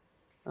మనకి.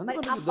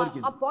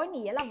 ఆ పాయింట్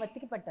ఎలా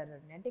వెతికి పట్టారు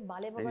అంటే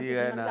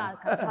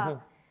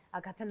ఆ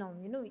కథనం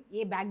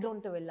ఏ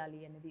బ్యాక్గ్రౌండ్ తో వెళ్ళాలి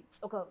అనేది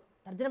ఒక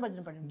తర్జన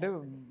భర్జన పడి. అంటే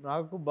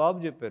నాకు బాబు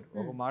చెప్పారు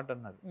ఒక మాట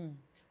అన్నారు.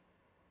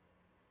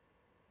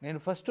 నేను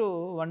ఫస్ట్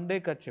 1 డే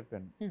కథ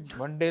చెప్పాను.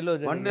 1 డేలో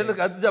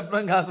కథ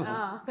చెప్పడం కాదు,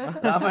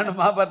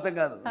 మహాభారతం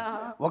కాదు,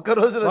 ఒక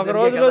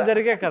రోజులో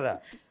జరిగే కథ.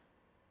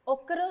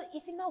 ఈ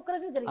సినిమా ఒక్క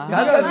రోజు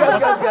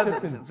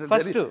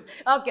ఫస్ట్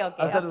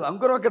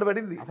అంకురం అక్కడ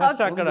పడింది.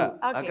 ఫస్ట్ అక్కడ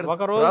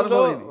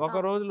ఒక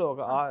రోజులో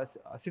ఒక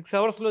 6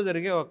 hours లో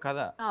జరిగే ఒక కథ.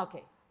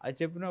 అది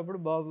చెప్పినప్పుడు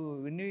బాబు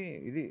విని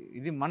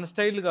ఇది మన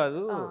స్టైల్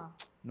కాదు,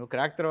 నువ్వు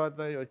క్రాక్ తర్వాత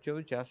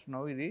వచ్చావు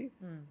చేస్తున్నావు ఇది,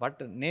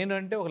 బట్ నేను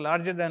అంటే ఒక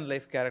లార్జర్ దాన్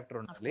లైఫ్ క్యారెక్టర్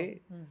ఉండాలి.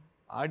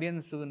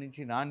 ఆడియన్స్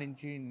నుంచి నా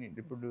నుంచి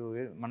ఇప్పుడు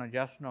మనం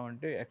చేస్తున్నాం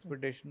అంటే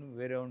ఎక్స్పెక్టేషన్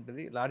వేరే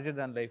ఉంటుంది, లార్జర్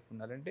దాన్ లైఫ్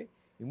ఉండాలంటే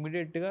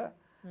ఇమ్మీడియట్గా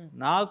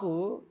నాకు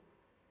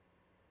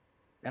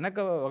వెనక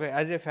ఒక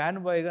యాజ్ ఏ ఫ్యాన్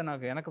బాయ్గా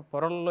నాకు వెనక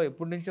పొరల్లో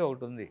ఎప్పటి నుంచో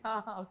ఒకటి ఉంది,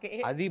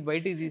 అది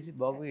బయటికి తీసి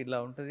బాబు ఇలా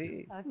ఉంటుంది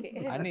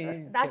అని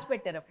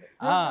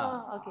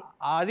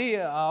అది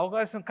ఆ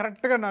అవకాశం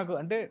కరెక్ట్గా నాకు.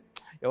 అంటే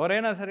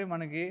ఎవరైనా సరే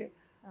మనకి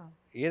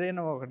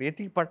ఏదైనా ఒకటి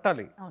ఎతికి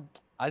పట్టాలి,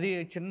 అది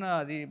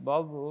అది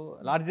బాబు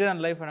లార్జర్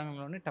దాన్ లైఫ్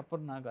అనగానే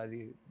టప్పర్ నాకు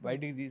అది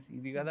బయటికి తీసి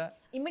ఇది కదా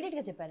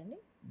ఇమ్మీడియట్గా చెప్పారండి.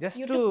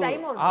 జస్ట్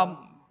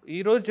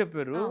ఈరోజు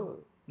చెప్పారు,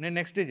 నేను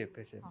నెక్స్ట్ డే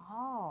చెప్పేసాను.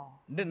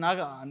 అంటే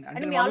నాకు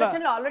అంటే నా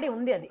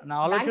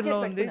ఆలోచనలో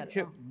ఉంది.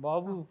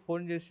 బాబు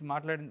ఫోన్ చేసి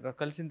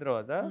కలిసిన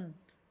తర్వాత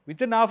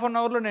విత్ ఇన్ ½ an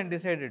hour లో నేను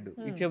డిసైడెడ్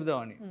ఇది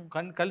చెబుదామని.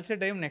 కలిసే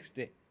టైం నెక్స్ట్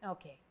డే.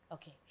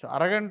 సో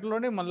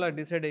అరగంటలోనే మళ్ళీ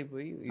డిసైడ్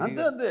అయిపోయి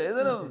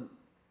ఏదైనా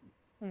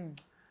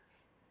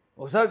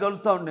ఒకసారి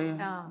కలుస్తా ఉండి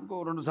ఇంకో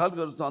 2 సార్లు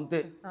కలుస్తాం అంతే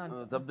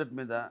సబ్జెక్ట్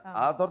మీద.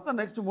 ఆ తర్వాత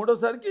నెక్స్ట్ 3వ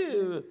సారికి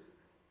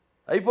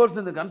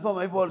అయిపోవాల్సిందే, కన్ఫర్మ్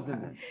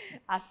అయిపోవాల్సిందే.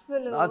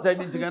 అసలు నా సైడ్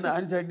నుంచి కానీ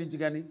ఆయన సైడ్ నుంచి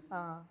కానీ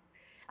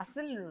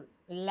అసలు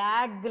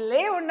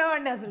లాగ్లే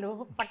ఉండవండి అసలు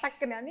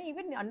పటక్కనే అని.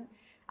 ఈవెన్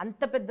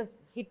అంత పెద్ద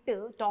హిట్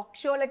టాక్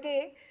షోలకే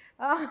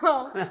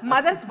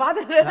మదర్స్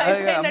ఫాదర్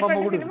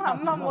మొగుడు.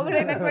 అమ్మ మొగుడు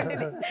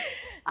అయినటువంటిది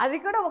అది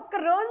కూడా ఒక్క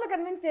రోజులో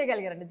కన్విన్స్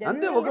చేయగలిగారండి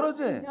అంతే ఒక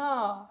రోజే.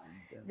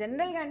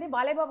 జనరల్గా అండి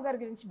బాలయ్య బాబు గారి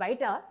గురించి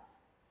బయట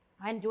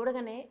ఆయన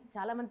చూడగానే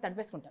చాలామంది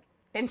తడిపేసుకుంటారు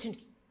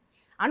టెన్షన్కి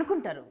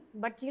అనుకుంటారు.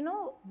 But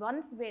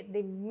once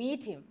they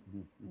meet him,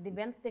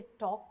 once they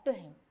talk to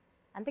him,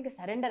 అంతే ఇంకా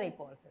సరెండర్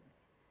అయిపోవాల్సింది.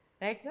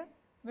 Right sir?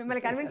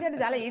 మిమ్మల్ని కన్విన్స్ చేయడం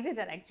చాలా ఈజీ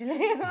సార్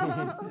యాక్చువల్లీ.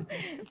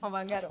 మా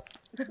బంగారం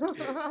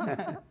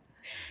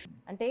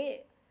అంటే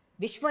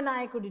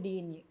విశ్వనాయకుడి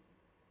డిఎన్ఏ,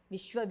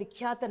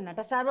 విశ్వవిఖ్యాత నట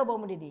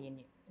సార్వభౌముడి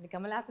డిఎన్ఏ, ఇది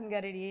కమల్ హాసన్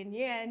గారి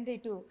డిఎన్ఏ, అండ్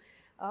ఇటు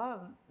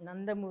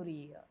నందమూరి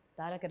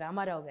తారక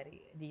రామారావు గారి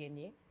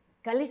డిఎన్ఏ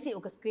కలిసి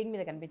ఒక స్క్రీన్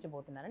మీద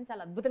కనిపించబోతున్నారని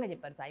చాలా అద్భుతంగా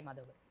చెప్పారు సాయి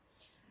మాధవ్ గారు.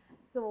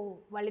 సో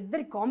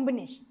వాళ్ళిద్దరి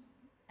కాంబినేషన్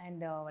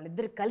అండ్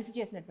వాళ్ళిద్దరు కలిసి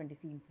చేసినటువంటి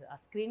సీన్స్, ఆ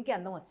స్క్రీన్కి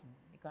అందం వచ్చింది.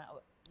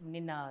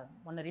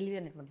 మొన్న రిలీజ్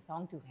అయినటువంటి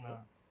సాంగ్ చూస్తే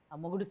ఆ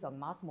మొగుడు సాంగ్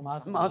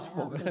మాస్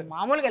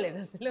మామూలుగా లేదు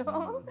అసలు.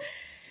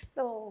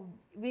 సో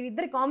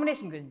వీరిద్దరి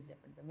కాంబినేషన్ గురించి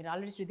చెప్పండి. మీరు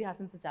ఆల్రెడీ శృతి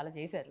హాసన్తో చాలా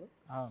చేశారు.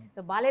 సో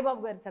బాలయ్య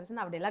బాబు గారి సరసన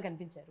ఆవిడ ఎలా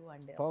కనిపించారు?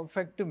 అండ్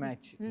పర్ఫెక్ట్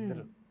మ్యాచ్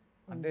ఇద్దరు.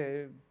 అంటే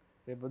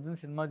రేపొద్దున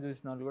సినిమా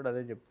చూసిన వాళ్ళు కూడా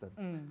అదే చెప్తారు.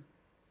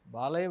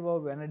 బాలయ్య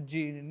బాబు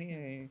ఎనర్జీని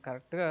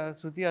కరెక్ట్గా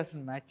శృతి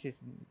హాసన్ మ్యాచ్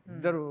చేసింది.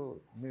 ఇద్దరు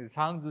మీరు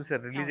సాంగ్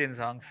చూసారు, రిలీజ్ అయిన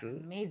సాంగ్స్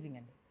అమేజింగ్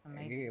అండి,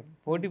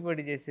 పోటీ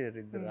పోటీ చేసారు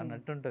ఇద్దరు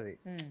అన్నట్టుంటది.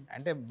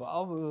 అంటే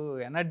బాబు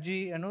ఎనర్జీ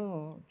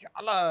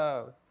చాలా,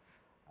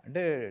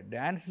 అంటే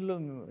డ్యాన్స్లో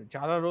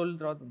చాలా రోజుల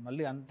తర్వాత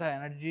మళ్ళీ అంత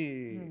ఎనర్జీ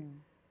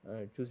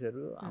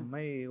చూశారు.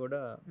 అమ్మాయి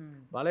కూడా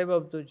బాలయ్య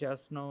బాబుతో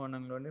చేస్తున్నాం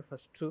అనగానే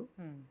ఫస్ట్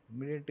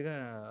ఇమ్మీడియట్గా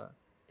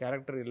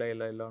క్యారెక్టర్ ఇలా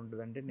ఇలా ఇలా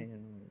ఉంటుందంటే నేను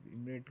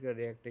ఇమ్మీడియట్గా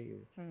రియాక్ట్ అయ్యి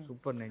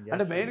సూపర్. నేను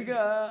అంటే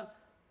మెయిన్గా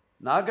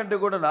నాకంటే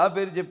కూడా నా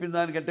పేరు చెప్పిన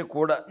దానికంటే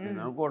కూడా నేను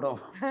అనుకోవడం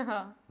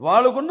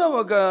వాళ్ళకున్న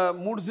ఒక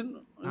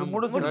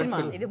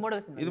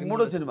ఇది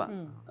మూడో సినిమా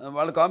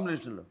వాళ్ళ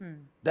కాంబినేషన్లో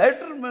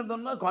డైరెక్టర్ మీద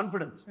ఉన్న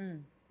కాన్ఫిడెన్స్,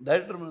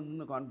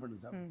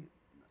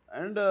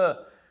 అండ్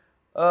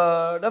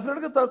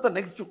డెఫినెట్గా తర్వాత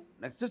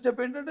నెక్స్ట్ స్టెప్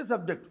ఏంటంటే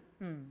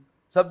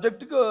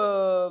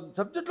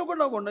సబ్జెక్ట్లో కూడా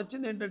నాకు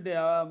నచ్చింది ఏంటంటే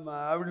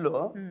ఆవిడలో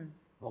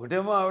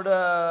ఒకటేమో ఆవిడ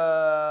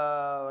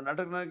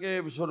నటనకే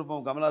విశ్వరూపం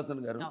కమల్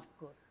హాసన్ గారు,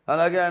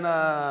 అలాగే ఆయన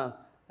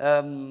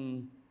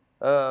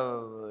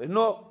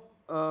ఎన్నో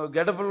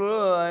గెటపులు,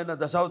 ఆయన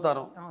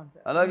దశావతారం,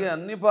 అలాగే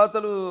అన్ని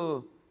పాత్రలు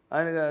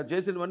ఆయన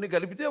చేసినవన్నీ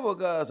కలిపితే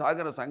ఒక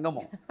సాగర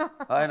సంగమం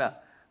ఆయన.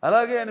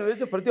 అలాగే ఆయన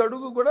వేసే ప్రతి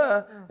అడుగు కూడా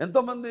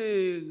ఎంతోమంది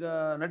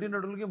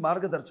నటీనటులకి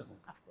మార్గదర్శకం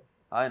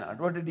ఆయన.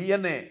 అటువంటి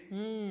డిఎన్ఏ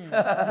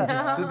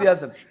శృతి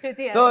హాసన్.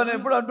 సో నేను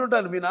ఎప్పుడు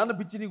అంటుంటాను మీ నాన్న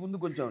పిచ్చి నీకు ఉంది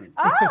కొంచెం అని.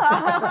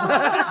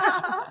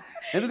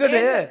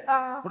 ఎందుకంటే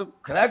ఇప్పుడు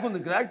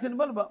క్రాక్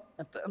సినిమాలు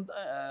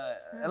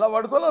ఎలా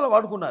వాడుకోవాలో అలా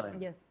వాడుకున్నారు.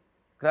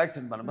 క్రాక్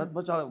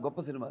సినిమాలు చాలా గొప్ప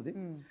సినిమా అది.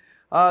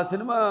 ఆ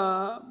సినిమా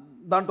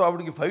దాంట్లో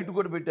ఆవిడకి ఫైట్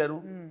కూడా పెట్టారు,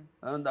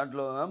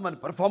 దాంట్లో మన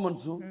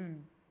పర్ఫార్మెన్సు,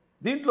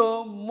 దీంట్లో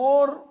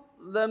మోర్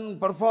దెన్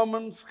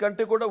పర్ఫార్మెన్స్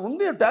కంటే కూడా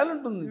ఉంది,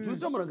 టాలెంట్ ఉంది.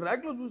 చూసాం మనం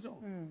క్రాక్లో చూసాం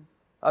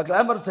ఆ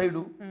గ్లామర్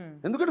సైడు.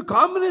 ఎందుకంటే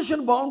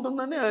కాంబినేషన్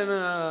బాగుంటుందని ఆయన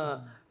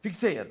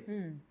ఫిక్స్ అయ్యారు.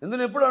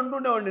 ఎందుకంటే ఎప్పుడు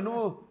అంటుండేవాడిని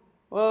నువ్వు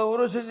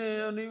ఊర్వశి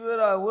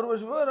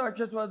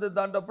రాక్షస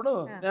దాంటప్పుడు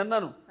నేను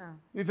అన్నాను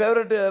మీ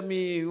ఫేవరెట్ మీ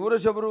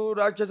ఊర్వశి ఎవరు,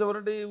 రాక్షస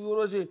ఎవరంటే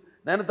ఊర్వశి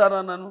నయనతార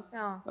అన్నాను,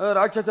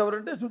 రాక్షస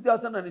ఎవరంటే శృతి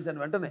హాసన్ అనేసాను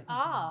వెంటనే.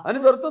 అని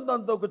తర్వాత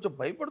దాంతో కొంచెం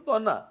భయపడుతూ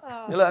అన్నా,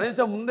 ఇలా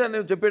అనేసా ముందే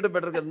నేను చెప్పేయడం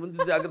బెటర్ కదా,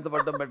 ముందు జాగ్రత్త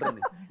పడటం బెటర్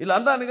అని ఇలా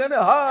అన్నాను. కానీ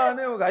హా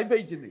అనే ఒక హైఫై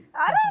ఇచ్చింది,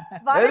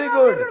 వెరీ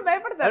గుడ్.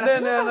 అంటే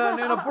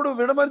నేను అప్పుడు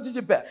విడమర్చి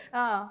చెప్పా,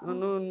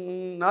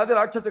 నాది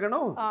రాక్షస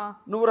గణం,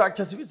 నువ్వు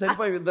రాక్షసివి,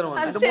 సరిపోయి ఇద్దరం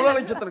అని. అంటే మూల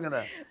నక్షత్రం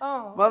కదా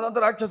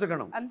మాదంతా రాక్షస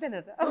గణం,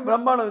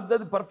 బ్రహ్మాండం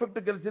ఇద్దరు పర్ఫెక్ట్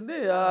కలిసింది.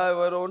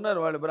 ఎవరు ఉన్నారు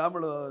వాళ్ళు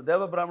బ్రాహ్మణులు,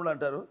 దేవ బ్రాహ్మణులు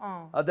అంటారు.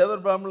 ఆ దేవ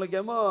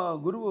బ్రాహ్మణులకేమో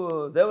గురువు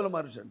దేవల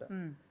మహర్షి అంట,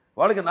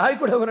 వాళ్ళకి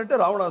నాయకుడు ఎవరంటే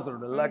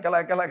రావణాసురుడు. లక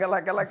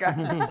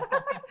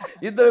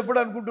ఇద్దరు ఎప్పుడు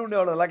అనుకుంటూ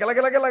ఉండేవాడు లక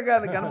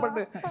అని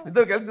కనపడి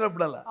ఇద్దరు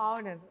కలిసినప్పుడల్లా.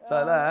 సో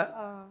అలా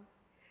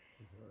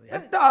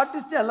ఎట్ట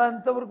ఆర్టిస్ట్ ఎలా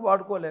ఎంతవరకు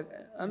వాడుకోలేక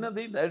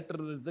అన్నది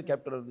director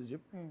captain of the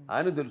ship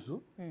ఆయన తెలుసు.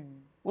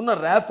 ఉన్న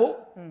ర్యాపో,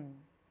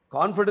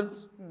 కాన్ఫిడెన్స్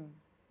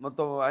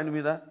మొత్తం ఆయన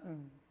మీద.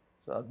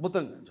 సో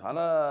అద్భుతంగా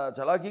చాలా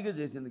చలాకీగా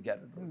చేసింది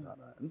క్యారెక్టర్.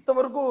 చాలా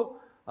ఇంతవరకు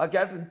ఆ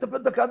క్యారెక్టర్ ఇంత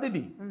పెద్ద కాదు,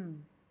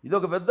 ఇది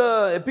ఒక పెద్ద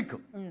ఎపిక్.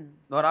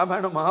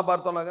 రామాయణం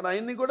మహాభారతం లాగా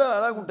అవన్నీ కూడా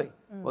అలాగుంటాయి.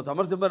 ఓ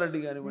సమరసింహారెడ్డి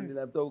కానివ్వండి,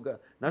 లేకపోతే ఒక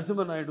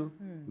నరసింహనాయుడు,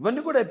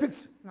 ఇవన్నీ కూడా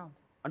ఎపిక్స్.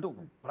 అంటే ఒక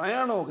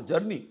ప్రయాణం, ఒక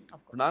జర్నీ.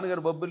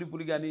 నాన్నగారు బొబ్బలి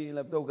పులి కానీ,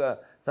 లేకపోతే ఒక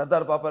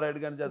సర్దార్ పాపారాయుడు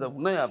కానీ చేత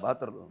ఉన్నాయి ఆ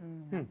పాత్రలు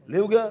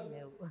లేవుగా,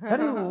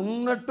 కానీ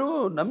ఉన్నట్టు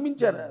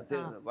నమ్మించారు.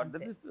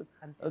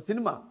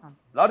 సినిమా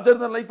లార్జర్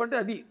దన్ లైఫ్ అంటే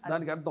అది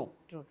దానికి అర్థం.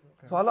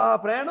 సో అలా ఆ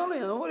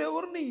ప్రయాణంలో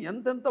ఎవరిని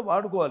ఎంతెంత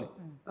వాడుకోవాలి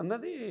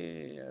అన్నది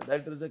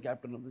డైరెక్టర్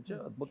కెప్టెన్ నుంచి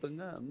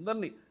అద్భుతంగా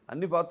అందరినీ,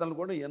 అన్ని పాత్రలు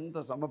కూడా ఎంత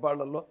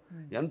సమపాళ్లలో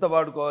ఎంత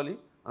వాడుకోవాలి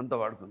అంత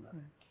వాడుకున్నారు.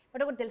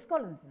 బట్ ఒకటి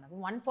తెలుసుకోవాలని నాకు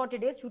 140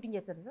 days షూటింగ్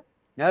చేశారు సార్.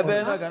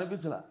 నాకు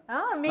అనిపించలా,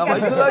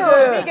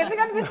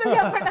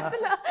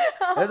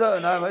 ఏదో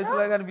నా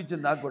వయసులాగా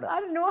అనిపించింది నాకు కూడా.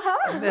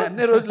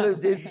 అన్ని రోజులు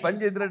చేసి పని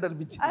చేసినట్టు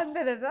అనిపించింది.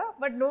 అంతేనా సార్?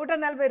 బట్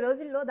 140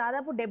 రోజుల్లో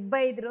దాదాపు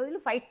 75 రోజులు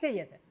ఫైట్సే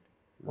చేశారు.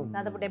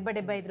 దాదాపు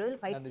 70-75 రోజులు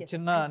ఫైట్స్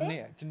చిన్న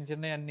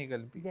చిన్న అన్ని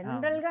కలిపి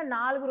జనరల్గా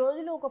 4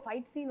 రోజులు ఒక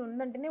ఫైట్ సీన్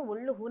ఉందంటేనే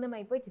ఒళ్ళు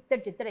హూనమైపోయి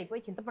చిత్తడి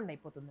అయిపోయి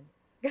అయిపోతుంది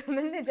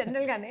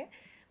జనరల్గానే.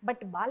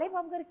 బట్ బాలయ్య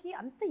బాబు గారికి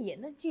అంత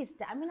ఎనర్జీ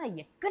స్టామినా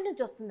ఎక్కడి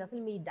నుంచి వస్తుంది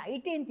అసలు? మీ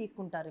డైట్ ఏం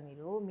తీసుకుంటారు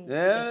మీరు? మీ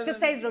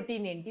ఎక్సర్సైజ్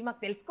రొటీన్ ఏంటి?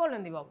 మాకు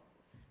తెలుసుకోవాలండి బాబు,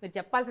 మీరు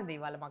చెప్పాల్సింది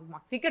ఇవాళ.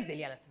 మాకు సీక్రెట్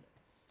తెలియాలి అసలు.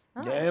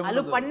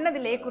 అలు పన్నది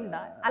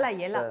లేకుండా అలా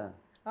ఎలా?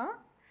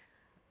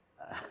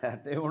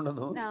 అంటే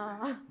ఏముండదు,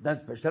 దాని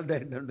స్పెషల్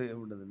డైట్ అంటూ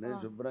ఏముండదు. నేను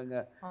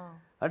శుభ్రంగా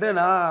అంటే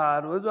ఆ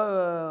రోజు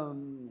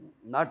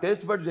నా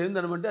టేస్ట్ బట్టి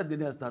చేయిందనమంటే అది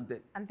తినేస్తా అంతే.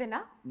 అంతేనా?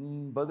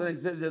 పొద్దున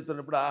ఎక్సర్సైజ్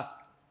చేస్తున్నప్పుడు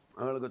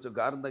వాళ్ళకి కొంచెం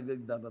కారం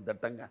తగ్గిద్దాం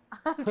దట్టంగా,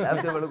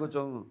 లేకపోతే వాళ్ళు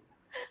కొంచెం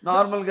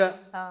నార్మల్గా,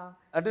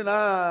 అంటే నా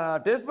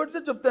టేస్ట్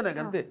బట్టి చెప్తాను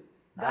నాకు అంతే.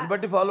 దాన్ని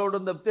బట్టి ఫాలో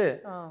అవడం తప్పితే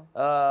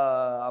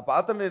ఆ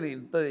పాత్ర నేను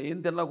ఏం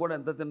తిన్నా కూడా,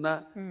 ఎంత తిన్నా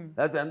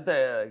లేకపోతే ఎంత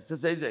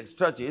ఎక్సర్సైజ్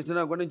ఎక్స్ట్రా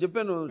చేసినా కూడా, నేను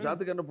చెప్పాను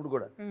శాతకన్నప్పుడు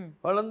కూడా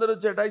వాళ్ళందరూ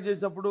వచ్చి అటాక్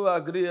చేసినప్పుడు ఆ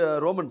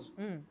రోమన్స్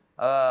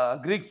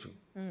గ్రీక్స్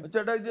వచ్చి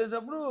అటాక్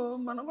చేసినప్పుడు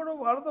మనం కూడా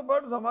వాళ్ళతో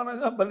పాటు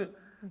సమానంగా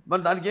మన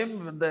దానికి ఏం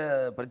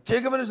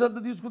ప్రత్యేకమైన శ్రద్ధ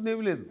తీసుకుంది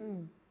ఏమీ లేదు.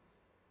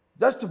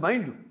 జస్ట్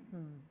మైండ్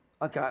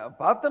ఆ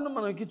పాత్రను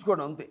మనం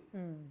ఎక్కించుకోవడం అంతే.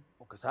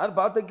 ఒకసారి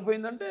పాత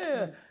ఎక్కిపోయిందంటే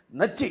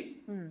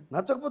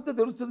నచ్చకపోతే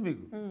తెలుస్తుంది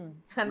మీకు.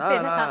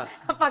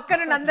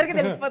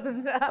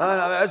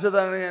 నా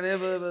వేషధారణ అనే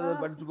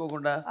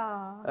పట్టించుకోకుండా,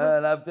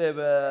 లేకపోతే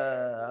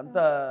అంత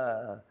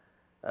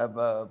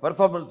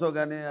పర్ఫార్మెన్స్తో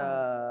కానీ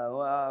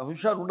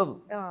హుషారు ఉండదు.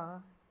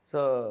 సో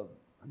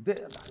అంతే.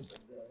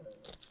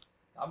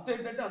 కాకపోతే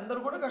ఏంటంటే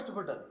అందరూ కూడా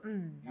కష్టపడ్డారు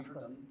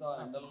అంతా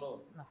ఎండల్లో.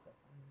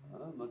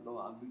 మొత్తం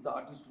మిగతా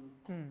ఆర్టిస్టులు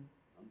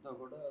అంతా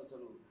కూడా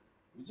అసలు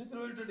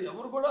విచిత్రం ఏంటంటే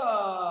ఎవరు కూడా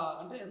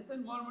అంటే ఎంత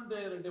ఇన్వాల్వ్మెంట్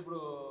అయ్యారంటే, ఇప్పుడు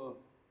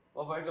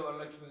ఓ బయట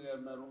వరలక్ష్మి గారు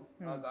ఉన్నారు,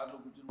 ఆ కార్లో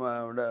కూర్చుని,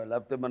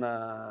 లేకపోతే మన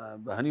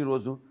హనీ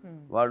రోజు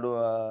వాళ్ళు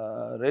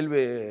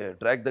రైల్వే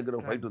ట్రాక్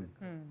దగ్గర ఫైట్ ఉంది,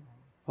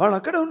 వాళ్ళు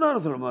అక్కడే ఉన్నారు.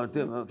 అసలు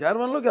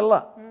క్యారవాన్లోకి వెళ్ళా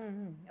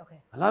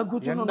అలా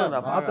కూర్చుని ఉన్నారు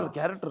ఆ పాత్ర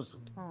క్యారెక్టర్స్.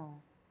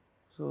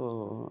 సో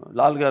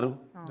లాల్ గారు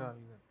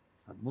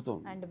అద్భుతం,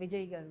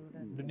 విజయ్ గారు,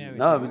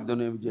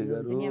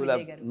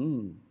 విజయ్ గారు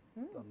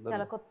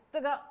చాలా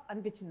కొత్తగా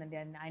అనిపించిందండి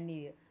ఆయన్ని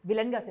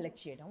విలన్ గా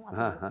సెలెక్ట్ చేయడం.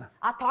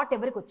 ఆ థాట్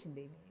ఎవరికి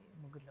వచ్చింది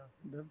ముగ్గురులో?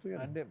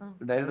 అంటే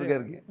డైరెక్టర్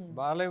గారికి.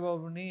 బాలయ్య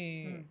బాబుని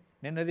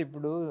నేను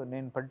ఇప్పుడు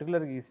నేను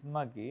పర్టికులర్గా ఈ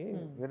సినిమాకి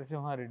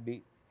Veera Simha Reddy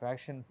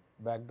faction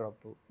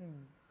backdrop,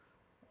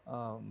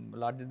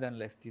 larger than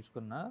life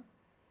తీసుకున్న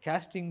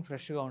క్యాస్టింగ్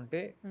ఫ్రెష్గా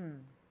ఉంటే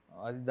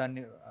అది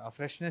దాన్ని ఆ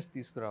ఫ్రెష్నెస్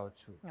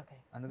తీసుకురావచ్చు.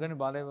 అందుకని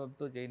బాలయ్య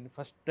బాబుతో చేయని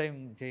ఫస్ట్ టైం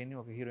చేయని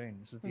ఒక హీరోయిన్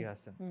శృతి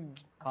హాసన్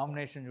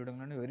కాంబినేషన్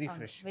చూడగానే వెరీ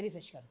ఫ్రెష్.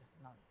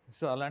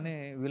 సో అలానే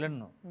విలన్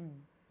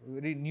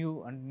వెరీ న్యూ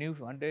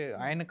అంటే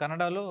ఆయన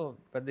కన్నడలో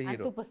పెద్ద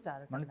హీరో,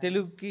 మన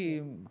తెలుగుకి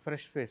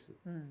fresh face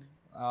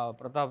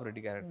Pratap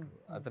Reddy character,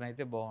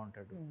 అతనైతే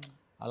బాగుంటాడు.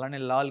 అలానే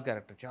లాల్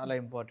క్యారెక్టర్ చాలా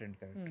ఇంపార్టెంట్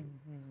క్యారెక్టర్,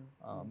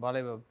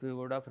 బాలయ్య బాబుతో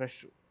కూడా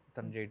ఫ్రెష్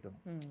తను చేయటం.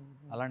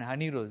 అలానే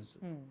హనీ రోజ్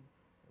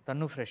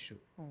తను ఫ్రెష్,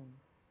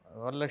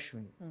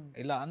 వరలక్ష్మి,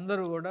 ఇలా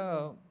అందరూ కూడా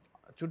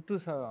చుట్టూ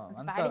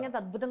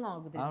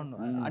అవును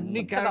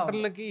అన్ని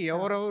క్యారెక్టర్లకి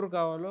ఎవరెవరు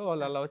కావాలో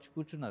వాళ్ళు అలా వచ్చి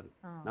కూర్చున్నారు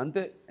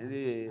అంతే.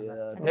 ఇది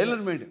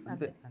టైలర్ మేడ్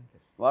అంతే.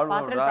 వాళ్ళు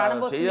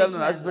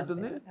చేయాలని రాసి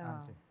పెట్టింది,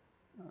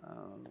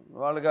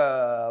 వాళ్ళకి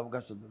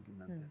అవకాశం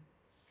దొరికింది అంతే.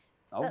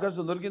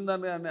 అవకాశం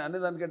దొరికిందని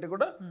అనేదానికంటే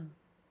కూడా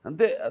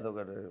అంతే,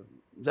 అదొకటి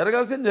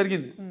జరగాల్సింది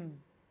జరిగింది.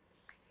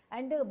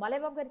 అండ్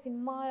బాలయ్య బాబు గారి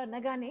సినిమా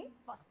అనగానే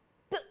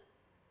ఫస్ట్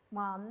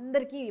మా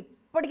అందరికీ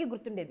ఎప్పటికీ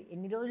గుర్తుండేది,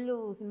 ఎన్ని రోజులు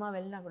సినిమా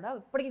వెళ్ళినా కూడా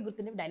ఎప్పటికీ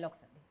గుర్తుండేవి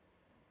డైలాగ్స్ అండి.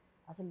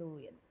 అసలు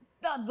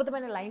ఎంత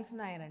అద్భుతమైన లైన్స్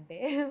ఉన్నాయనంటే,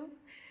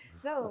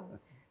 సో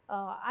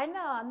ఆయన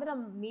అందరం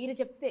మీరు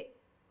చెప్తే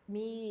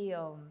మీ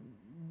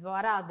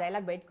ద్వారా ఆ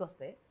డైలాగ్ బయటకు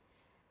వస్తే,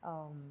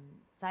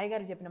 సాయి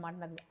గారు చెప్పిన మాట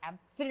నాకు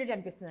అబ్సల్యూట్లీ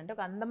అనిపిస్తుంది. అంటే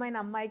ఒక అందమైన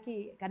అమ్మాయికి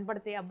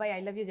కనపడితే అబ్బాయి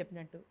ఐ లవ్ యూ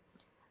చెప్పినట్టు,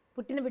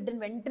 పుట్టిన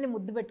బిడ్డను వెంటనే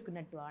ముద్దు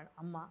పెట్టుకున్నట్టు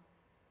అమ్మ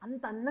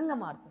అంత అందంగా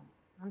మారుతుంది,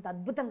 అంత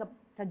అద్భుతంగా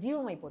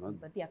సజీవం అయిపోతుంది,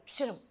 ప్రతి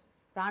అక్షరం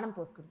ప్రాణం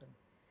పోసుకుంటుంది.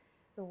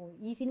 సో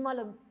ఈ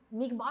సినిమాలో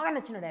మీకు బాగా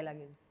నచ్చిన డైలాగ్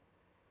ఏది?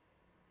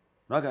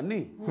 నాకు అన్నీ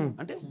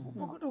అంటే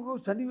ఒక్కొక్క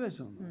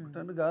సన్నివేశం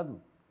ఒకటని కాదు,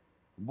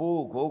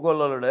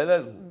 కోకోళ్ళ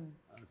డైలాగ్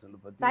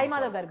అసలు. సాయి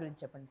మాధవ్ గారి గురించి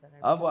చెప్పండి సార్.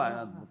 ఆయన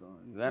అద్భుతం,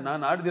 నా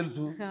నాటి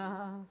తెలుసు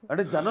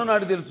అంటే జనం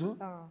నాటి తెలుసు.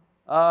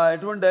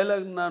 ఎటువంటి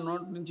డైలాగ్ నా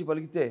నోటి నుంచి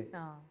పలికితే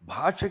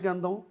భాషకి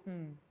అందం,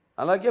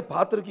 అలాగే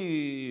పాత్రకి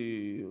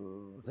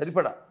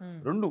సరిపడా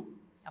రెండు.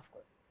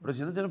 ఇప్పుడు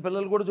చిన్న చిన్న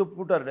పిల్లలు కూడా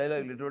చెప్పుకుంటారు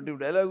డైలాగులు, ఇటువంటి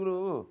డైలాగులు.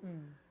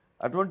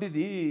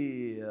 అటువంటిది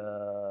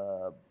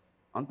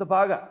అంత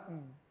బాగా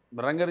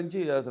రంగరించి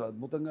అసలు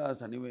అద్భుతంగా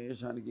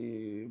సన్నివేశానికి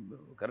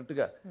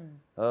కరెక్ట్గా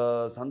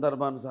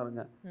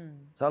సందర్భానుసారంగా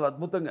చాలా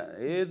అద్భుతంగా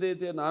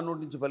ఏదైతే నా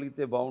నోటి నుంచి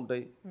పలికితే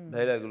బాగుంటాయి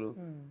డైలాగులు,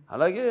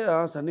 అలాగే ఆ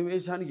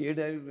సన్నివేశానికి ఏ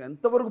డైలాగులు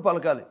ఎంతవరకు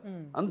పలకాలి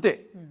అంతే,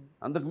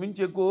 అంతకు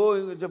మించి ఎక్కువ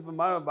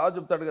బాగా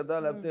చెప్తాడు కదా,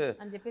 లేకపోతే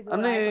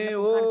అన్నీ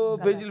ఓ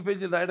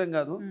పేజీలు రాయడం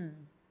కాదు,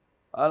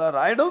 అలా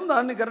రాయడం,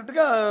 దాన్ని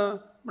కరెక్ట్గా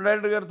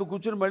డైరెక్టర్ గారితో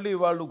కూర్చొని మళ్ళీ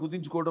వాళ్ళు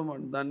కుదించుకోవడం,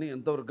 దాన్ని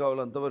ఎంతవరకు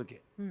కావాలో అంతవరకే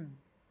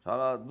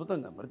చాలా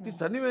అద్భుతంగా ప్రతి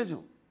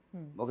సన్నివేశం.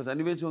 ఒక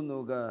సన్నివేశం ఉంది,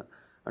 ఒక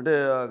అంటే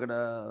అక్కడ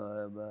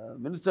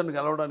మినిస్టర్ని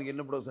కలవడానికి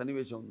వెళ్ళినప్పుడు ఒక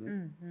సన్నివేశం ఉంది,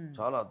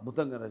 చాలా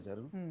అద్భుతంగా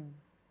రాశారు.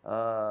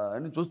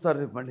 అన్ని చూస్తారు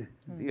రేపు మళ్ళీ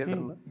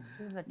థియేటర్లో.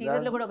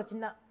 టీజర్లో కూడా ఒక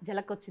చిన్న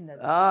ఝలక్ వచ్చింది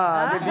అది.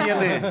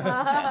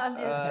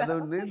 అది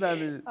ఉంది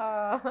దాని.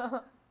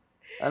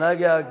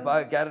 అలాగే ఆ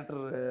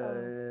క్యారెక్టర్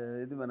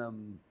ఇది మన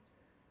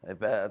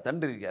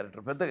తండ్రి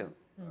క్యారెక్టర్ పెద్దగా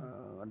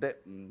అంటే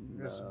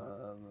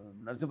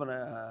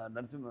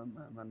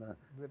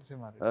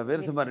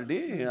వీరసింహారెడ్డి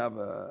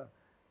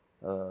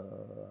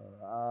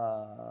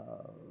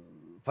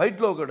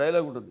ఫైట్లో ఒక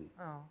డైలాగ్ ఉంటుంది,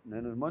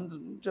 నేను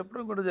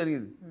చెప్పడం కూడా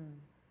జరిగింది.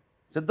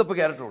 సిద్ధప్ప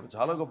క్యారెక్టర్ ఒకటి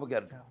చాలా గొప్ప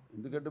క్యారెక్టర్.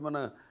 ఎందుకంటే మన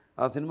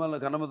ఆ సినిమాలో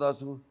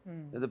కన్నమదాసు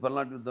లేదా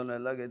పల్నాటి యుద్ధంలో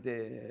ఎలాగైతే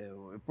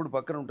ఎప్పుడు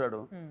పక్కన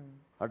ఉంటాడో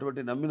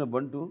అటువంటి నమ్మిన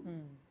బంటు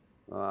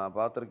ఆ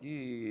పాత్రకి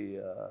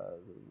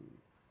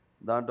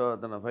దాంట్లో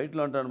తన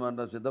ఫైట్లో అంటాడు అన్నమాట,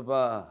 సిద్ధప్ప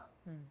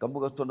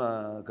కంపుకొస్తున్న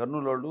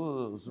కర్నూలు వాళ్ళు,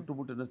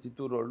 చుట్టుముట్టిన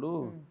చిత్తూరు వాళ్ళు,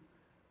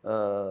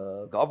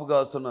 కాపు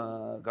కాస్తున్న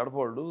కడప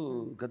వాళ్ళు,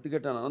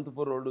 కత్తికట్టిన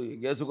అనంతపురం వాళ్ళు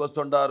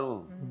గేసుకొస్తుంటారు,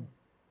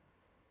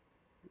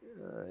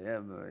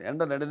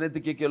 ఎండ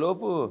నడినెత్తికెక్కే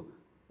లోపు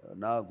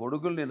నా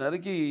కొడుకుల్ని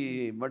నరికి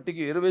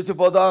మట్టికి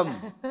ఎరువేసిపోదాం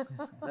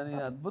అని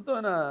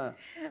అద్భుతమైన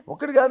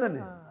ఒక్కటి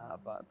కాదండి ఆ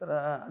పాత్ర.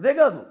 అదే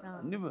కాదు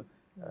అన్ని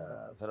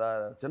అసలు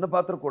చిన్న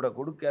పాత్ర కూడా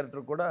కొడుకు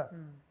క్యారెక్టర్ కూడా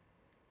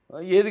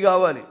ఏది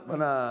కావాలి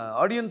మన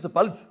ఆడియన్స్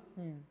పల్స్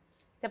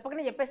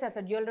చెప్పకనే చెప్పేశారు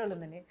సార్ డ్యూయల్ రోల్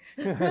ఉందని.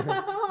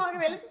 మాకు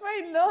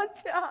తెలిసిపోయిందో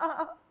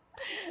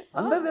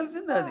అందరు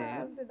తెలిసిందే అది.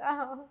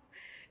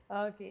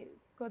 ఓకే,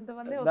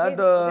 కొంతమంది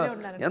దాంట్లో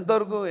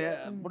ఎంతవరకు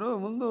ఇప్పుడు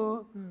ముందు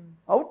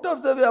అవుట్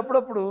ఆఫ్ ద వే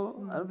అప్పుడప్పుడు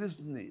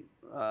అనిపిస్తుంది,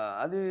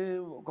 అది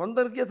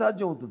కొందరికే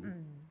సాధ్యం అవుతుంది,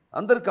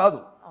 అందరికి కాదు.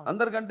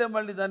 అందరికంటే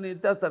మళ్ళీ దాన్ని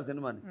ఎత్తేస్తారు,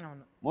 సినిమాని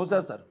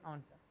మోసేస్తారు.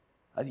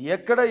 అది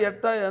ఎక్కడ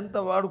ఎట్టా ఎంత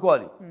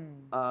వాడుకోవాలి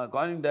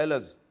కాయినింగ్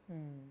డైలాగ్స్.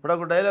 ఇప్పుడు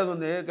ఒక డైలాగ్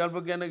ఉంది, ఏ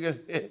క్లబ్కైనా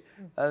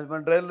అది మన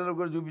ట్రైలర్లో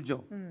కూడా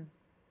చూపించాం,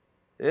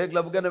 ఏ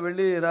క్లబ్కైనా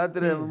వెళ్ళి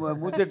రాత్రి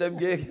మూసే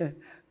టైంకి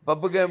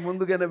పబ్బుగా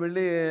ముందుకైనా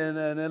వెళ్ళి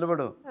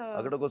నిలబడు,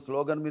 అక్కడ ఒక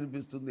స్లోగన్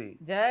వినిపిస్తుంది,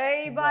 జై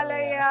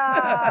బాలయ్య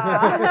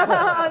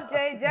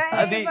జై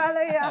జై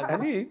బాలయ్య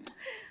అని.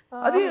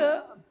 అది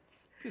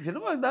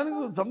సినిమా దానికి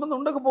సంబంధం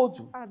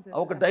ఉండకపోవచ్చు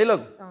ఒక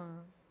డైలాగ్,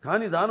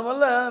 కానీ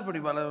దానివల్ల ఇప్పుడు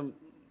ఇవాళ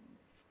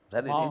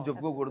సరే నేను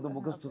చెప్పుకోకూడదు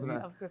ముఖస్తున్నా,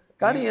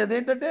 కానీ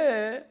అదేంటంటే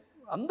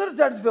అందరు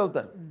సాటిస్ఫై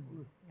అవుతారు,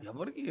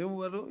 ఎవరికి ఏం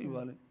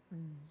ఇవ్వాలి.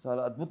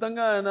 చాలా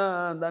అద్భుతంగా ఆయన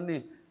దాన్ని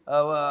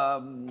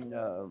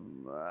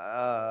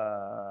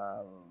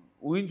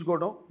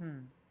ఊహించుకోవడం,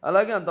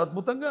 అలాగే అంత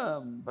అద్భుతంగా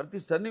ప్రతి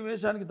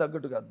సన్నివేశానికి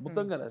తగ్గట్టుగా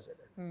అద్భుతంగా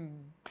రాశాడు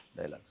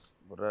డైలాగ్స్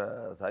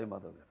సాయి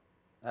మాధవ్ గారు.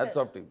 Hats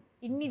off team.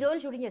 ఇన్ని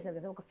రోజులు షూటింగ్ చేశారు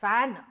కదా, ఒక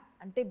ఫ్యాన్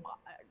అంటే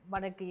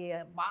మనకి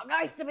బాగా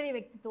ఇష్టమైన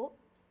వ్యక్తితో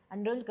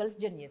అన్ని రోజులు కలిసి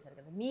జర్నీ చేశారు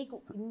కదా, మీకు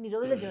ఇన్ని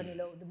రోజుల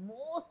జర్నీలో ది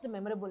మోస్ట్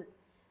మెమరబుల్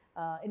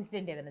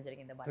ఇన్సిడెంట్ ఏదైనా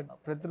జరిగిందా బాలబాబు?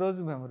 ప్రతిరోజు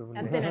మెమరబుల్.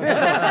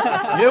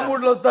 ఏ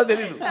మూడ్లో వస్తా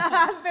తెలియదు,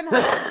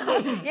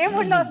 ఏ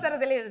మూడ్లో వస్తారో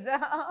తెలియదు,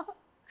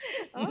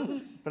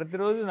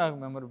 ప్రతిరోజు నాకు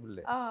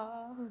మెమరబుల్.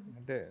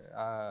 అంటే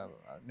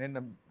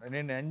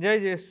నేను ఎంజాయ్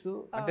చేస్తూ,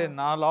 అంటే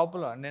నా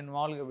లోపల నేను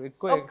మామూలుగా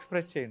ఎక్కువ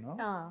ఎక్స్ప్రెస్ చేయను,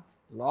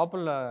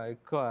 లోపల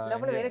ఎక్కువ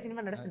వేరే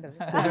సినిమా నడుస్తుంటుంది.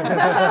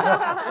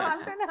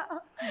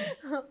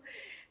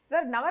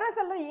 సార్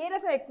నవరసంలో ఏ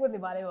రసం ఎక్కువ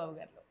ఉంది బాలయ్యబాబు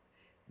గారిలో?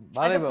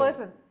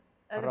 బాలయ్యబాబు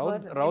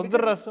రౌద్ర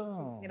రసం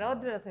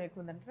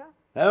ఎక్కువ ఉందంటారా?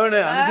 ఏమండి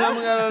అనుశ్యామ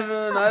గారు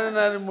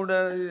నారి మూడు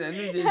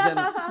అన్ని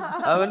చేశాను,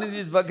 అవన్నీ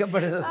తీసి పక్కన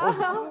పడేది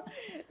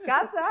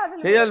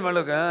చేయాలి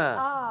మళ్ళీ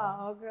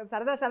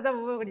సరదా సరదా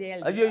మూవీ ఒకటి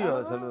చేయాలి. అయ్యో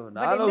అసలు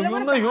నాలో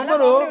ఉన్న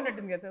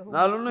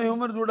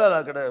హ్యూమర్ చూడాలి.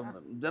 అక్కడ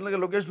జనరల్గా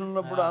లొకేషన్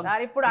ఉన్నప్పుడు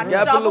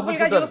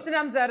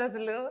చూస్తున్నాం సార్,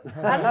 అసలు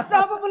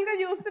అన్స్టాపబుల్ గా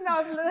చూస్తున్నాం,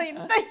 అసలు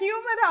ఇంత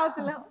హ్యూమర్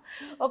అసలు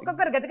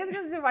ఒక్కొక్కరు గజగజ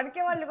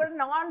వణికే వాళ్ళు కూడా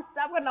నాన్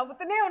స్టాప్ గా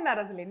నవ్వుతూనే ఉన్నారు.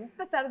 అసలు ఎంత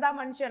సరదా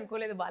మనిషి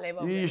అనుకోలేదు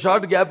బాలయ్య. ఈ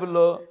షార్ట్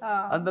గ్యాప్ల్లో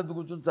అంతంత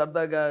కూర్చొని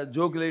సరదాగా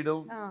జోకులు వేయడం,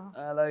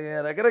 అలాగే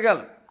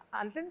రకరకాల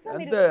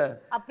అంతే.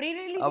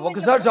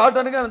 ఒకసారి షార్ట్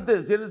అనగా అంతే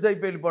సీరియస్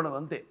అయిపోయి వెళ్ళిపోవడం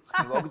అంతే.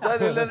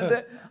 ఒకసారి వెళ్ళానంటే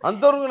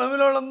అంతవరకు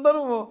నమ్మిన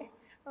వాళ్ళందరూ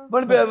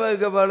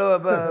వాళ్ళు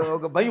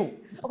ఒక భయం,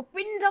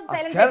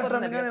 క్యారెక్టర్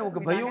అనగానే ఒక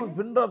భయం,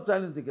 పిన్ డ్రాప్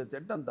సైలెన్స్. ఇక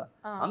సెట్ అంతా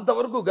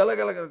అంతవరకు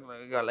గలగల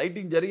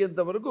లైటింగ్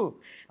జరిగేంత వరకు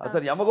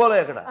అసలు యమగోళ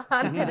ఎక్కడ.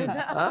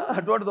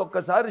 అటువంటిది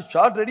ఒక్కసారి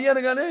షార్ట్ రెడీ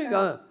అనగానే ఇక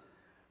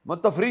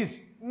మొత్తం ఫ్రీజ్,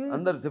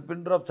 అందరు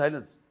పిన్ డ్రాప్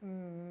సైలెన్స్.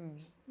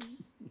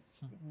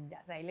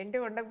 సైలెంట్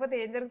ఉండకపోతే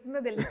ఏం జరుగుతుందో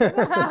తెలుసు,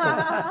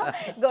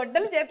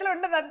 గొడ్డలు చేతిలో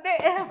ఉండదు అంతే.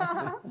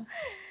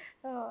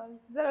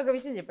 సార్ ఒక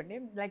విషయం చెప్పండి,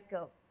 లైక్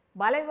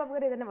బాలయ్య బాబు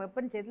గారు ఏదైనా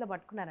వెపన్ చేతిలో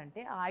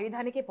పట్టుకున్నారంటే ఆ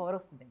ఆయుధానికే పవర్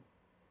వస్తుందండి,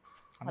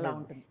 అలా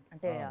ఉంటుంది.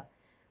 అంటే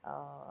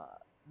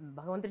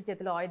భగవంతుడి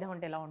చేతిలో ఆయుధం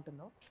అంటే ఎలా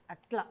ఉంటుందో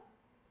అట్లా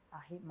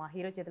మా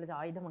హీరో చేతిలో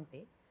ఆయుధం ఉంటే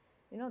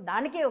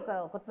దానికే ఒక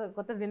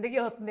కొత్త జిందగీ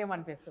వస్తుందేమో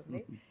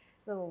అనిపిస్తుంది.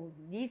 సో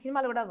ఈ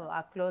సినిమాలో కూడా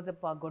ఆ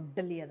క్లోజప్, ఆ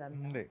గొడ్డలి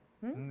అదంతా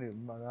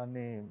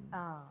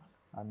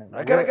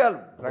రకరకాల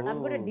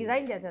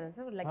డిజైన్ చేశారు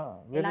సార్. లైక్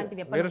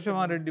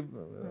వీరసింహారెడ్డి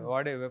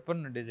వాడే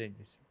వెపన్ డిజైన్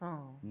చేశారు.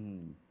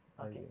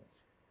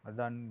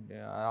 దాన్ని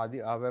అది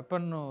ఆ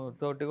వెపన్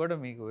తోటి కూడా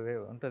మీకు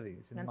ఉంటుంది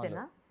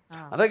సినిమాలో.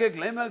 అలాగే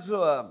క్లైమాక్స్లో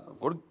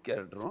కొడుకు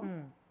క్యారెక్టరు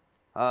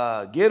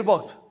గేర్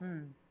బాక్స్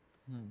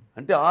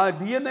అంటే ఆ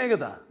డిఎన్ఏ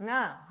కదా,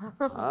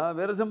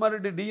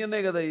 వీరసింహారెడ్డి డిఎన్ఏ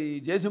కదా ఈ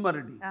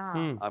జయసింహారెడ్డి,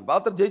 ఆ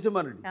పాత్ర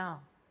జయసింహారెడ్డి.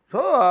 సో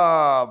ఆ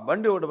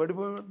బండి ఒకటి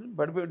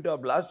పడిపోయి ఉంటే ఆ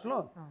బ్లాస్ట్లో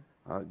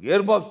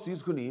గేర్ బాక్స్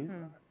తీసుకుని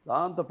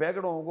దాంతో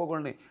పేకడం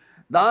ఒక్కొక్కరిని,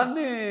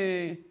 దాన్ని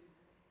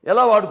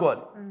ఎలా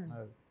వాడుకోవాలి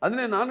అది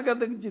నేను నాన్నగారి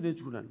దగ్గర నుంచి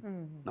నేర్చుకున్నాను.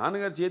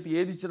 నాన్నగారి చేతి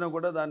ఏది ఇచ్చినా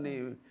కూడా దాన్ని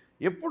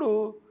ఎప్పుడు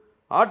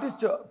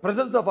ఆర్టిస్ట్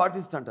ప్రెసెన్స్ ఆఫ్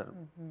ఆర్టిస్ట్ అంటారు.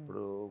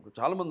 ఇప్పుడు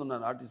చాలామంది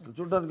ఉన్నారు ఆర్టిస్టులు,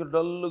 చూడడానికి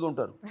డల్గా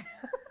ఉంటారు,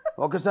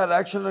 ఒకసారి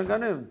యాక్షన్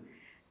కానీ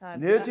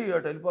లేచి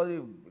అటు వెళ్ళిపోయి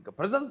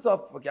presence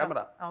of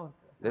camera,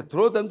 they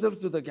throw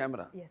themselves to the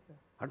camera.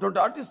 అటువంటి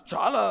ఆర్టిస్ట్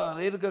చాలా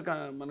రేర్గా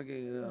మనకి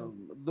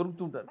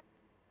దొరుకుతుంటారు.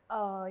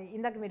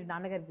 ఇందాక మీరు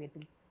నాన్నగారి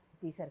పేరు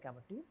తీశారు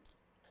కాబట్టి,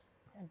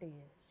 అంటే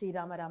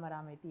శ్రీరామ రామ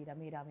రామేతి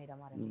రమే రామే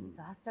రమారమి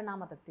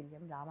సహస్రనామ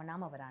తత్తుల్యం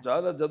రామనామ వరాణి,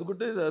 చాలా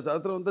చదువుకుంటే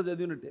శాస్త్రం అంతా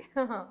చదివినట్టే.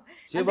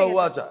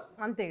 శివవాచ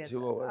అంతే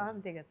కదా,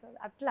 అంతే కదా సార్.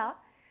 అట్లా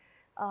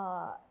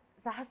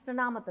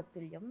సహస్రనామ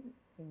తత్తుల్యం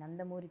శ్రీ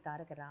నందమూరి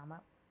తారక రామ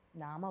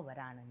నామ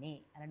వరాణని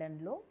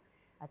అనడంలో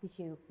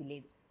అతిశయోక్తి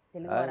లేదు.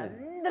 తెలుగు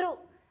వారందరూ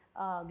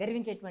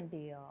గర్వించేటువంటి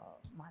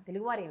మా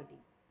తెలుగువారు ఏమిటి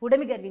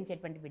పుడమి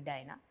గర్వించేటువంటి బిడ్డ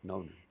ఆయన.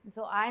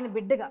 సో ఆయన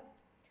బిడ్డగా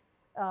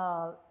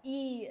ఈ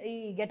ఈ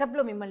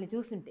గెటప్లో మిమ్మల్ని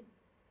చూస్తుంటే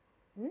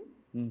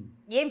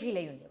ఏం ఫీల్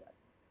అయ్యి ఉండేవారు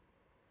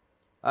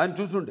ఆయన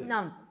చూస్తుంటే?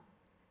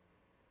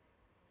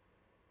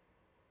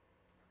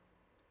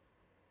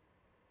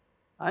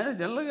 ఆయన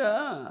జనరల్గా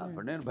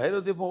అప్పుడు నేను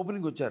భైరవ దీపం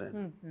ఓపెనింగ్ వచ్చారు,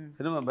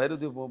 సినిమా భైరవ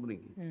దీపం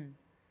ఓపెనింగ్కి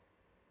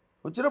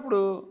వచ్చినప్పుడు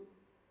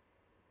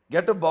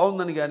గెటప్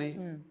బాగుందని కానీ,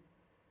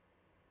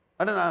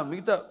 అంటే నా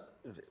మిగతా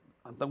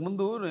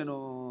అంతకుముందు నేను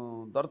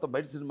తర్వాత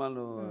బయట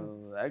సినిమాలు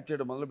యాక్ట్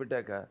చేయడం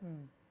మొదలుపెట్టాక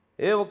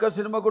ఏ ఒక్క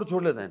సినిమా కూడా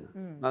చూడలేదు ఆయన.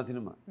 నా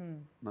సినిమా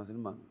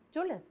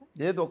చూడలేదు,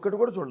 ఏది ఒక్కటి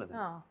కూడా చూడలేదు.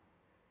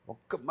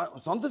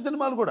 సొంత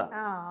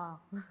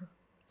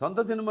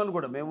సినిమాలు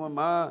కూడా మేము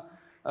మా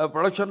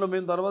ప్రొడక్షన్లో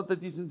మేము తర్వాత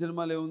తీసిన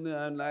సినిమాలు ఏముంది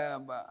ఆయన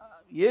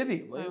ఏది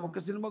ఒక్క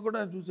సినిమా కూడా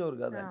ఆయన చూసేవారు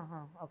కాదు.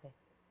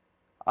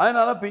 ఆయన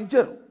అలా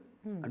పెంచారు,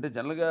 అంటే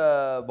జనరల్గా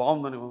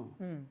బాగుందని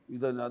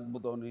ఇదని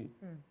అద్భుతం అని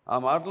ఆ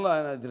మాటలు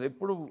ఆయన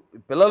ఎప్పుడు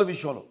పిల్లల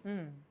విషయంలో,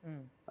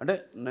 అంటే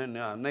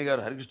నేను అన్నయ్య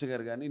గారు హరికృష్ణ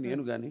గారు కానీ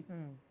నేను కానీ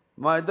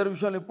మా ఇద్దరి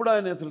విషయాలు ఎప్పుడు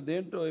ఆయన అసలు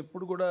దేంట్లో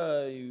ఎప్పుడు కూడా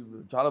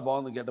చాలా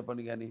బాగుంది గెటప్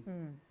అని కానీ.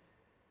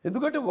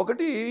 ఎందుకంటే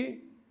ఒకటి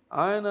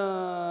ఆయన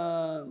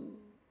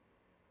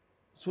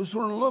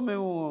సుశ్రుణంలో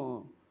మేము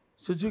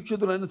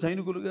సుశిక్షితులైన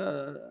సైనికులుగా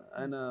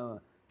ఆయన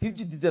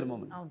తీర్చిదిద్దారు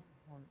మమ్మల్ని.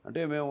 అంటే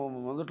మేము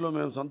మొదట్లో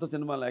మేము సొంత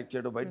సినిమాలు యాక్ట్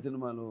చేయడం, బయట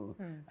సినిమాలు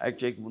యాక్ట్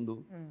చేయకముందు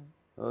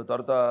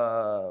తర్వాత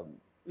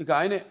ఇక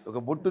ఆయనే ఒక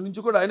బొట్టు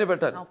నుంచి కూడా ఆయనే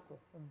పెట్టాలి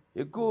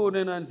ఎక్కువ.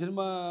 నేను ఆయన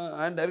సినిమా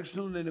ఆయన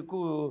డైరెక్షన్లో నేను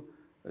ఎక్కువ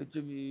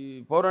ఈ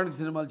పౌరాణిక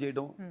సినిమాలు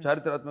చేయడం,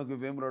 చారిత్రాత్మక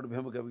వేమరాడు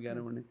భీమకవి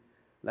కానివ్వండి,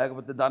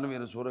 లేకపోతే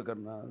దానవీర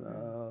సూర్యకర్ణ,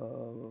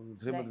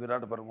 శ్రీమద్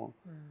విరాట పరమం,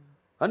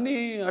 అన్నీ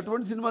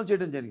అటువంటి సినిమాలు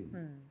చేయడం జరిగింది.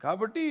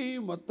 కాబట్టి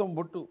మొత్తం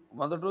బొట్టు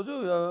మొదటి రోజు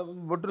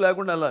బొట్టు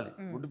లేకుండా వెళ్ళాలి,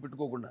 బొట్టు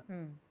పెట్టుకోకుండా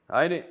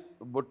ఆయనే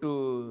బొట్టు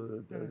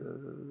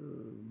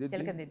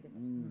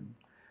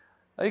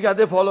ఇక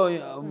అదే ఫాలో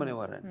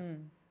అవ్వమనేవారు ఆయన.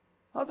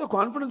 అదే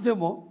కాన్ఫిడెన్స్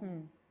ఏమో,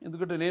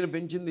 ఎందుకంటే నేను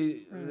పెంచింది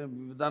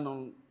విధానం,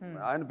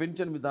 ఆయన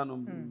పెంచిన విధానం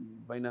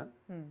పైన.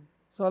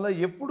 సో అలా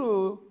ఎప్పుడు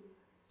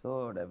సో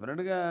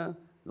డెఫినెట్గా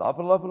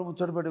లోపల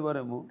ముచ్చట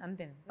పడేవారేమో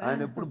ఆయన,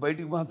 ఎప్పుడు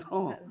బయటికి మాత్రం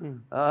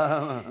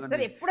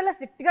ఎప్పుడు అలా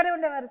స్ట్రిక్ట్ గానే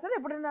ఉండేవారు సార్?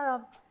 ఎప్పుడైనా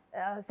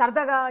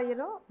సరదాగా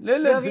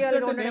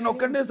లేదు, నేను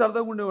ఒక్కడే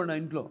సరదాగా ఉండేవాడిని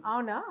ఇంట్లో.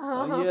 అవునా?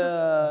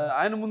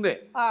 ఆయన ముందే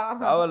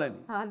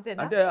కావాలని.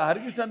 అంటే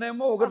హరికృష్ణ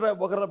ఏమో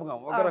ఒక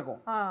రకం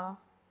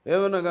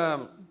ఏమన్నా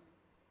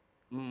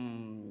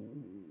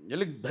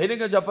వెళ్ళి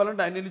ధైర్యంగా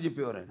చెప్పాలంటే ఆయన వెళ్ళి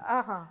చెప్పేవారు ఆయన.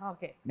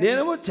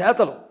 నేనేమో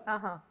చేతలు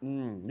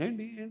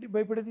ఏంటి ఏంటి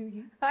భయపడే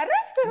దీనికి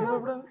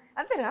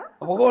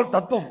ఒకవేళ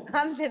తత్వం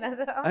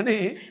అని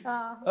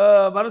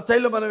మన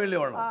స్టైల్లో మనం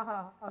వెళ్ళేవాళ్ళం.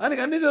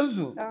 ఆయనకి అన్నీ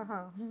తెలుసు,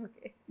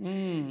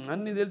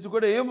 అన్నీ తెలుసు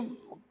కూడా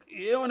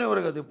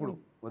ఏమనేవారు కదా. ఎప్పుడు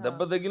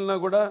దెబ్బ తగిలినా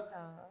కూడా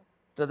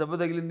దెబ్బ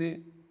తగిలింది,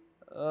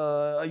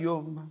 అయ్యో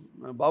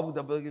బాబుకి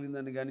దెబ్బ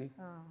తగిలిందని కానీ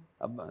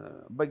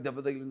అబ్బాయికి దెబ్బ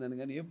తగిలిందని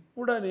కానీ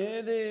ఎప్పుడు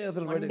అనేదే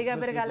అసలు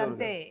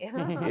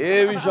ఏ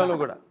విషయంలో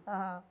కూడా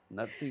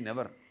నథింగ్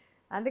నెవర్.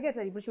 అందుకే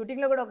సార్ ఇప్పుడు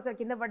షూటింగ్లో కూడా ఒకసారి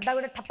కింద పడ్డా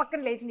కూడా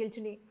టపక్కన లేచి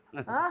నిల్చుని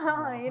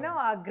యూనో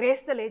ఆ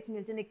గ్రేస్తో లేచి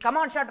నిల్చుని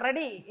కమాన్ షాట్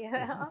రెడీ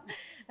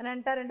అని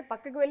అంటారంటే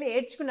పక్కకు వెళ్ళి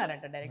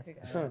ఏడ్చుకున్నారంట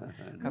డైరెక్ట్గా,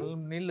 కళ్ళు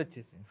నీళ్ళు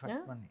వచ్చేసి.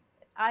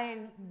 ఆయన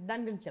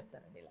దాని గురించి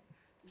చెప్తారండి ఇలా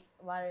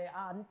వారి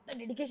అంత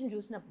డెడికేషన్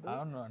చూసినప్పుడు.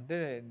 అవును, అంటే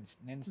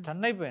నేను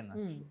స్టన్ అయిపోయాను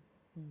అసలు.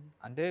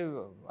 అంటే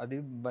అది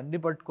బండి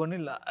పట్టుకొని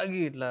లాగి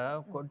ఇట్లా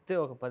కొడితే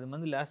ఒక 10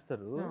 మంది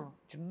లేస్తారు,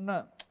 చిన్న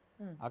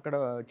అక్కడ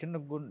చిన్న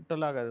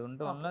గుంటలాగా అది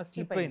ఉండటం వల్ల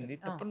స్లిప్ అయింది,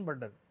 టప్పని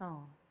పడ్డారు.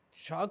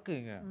 షాక్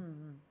ఇక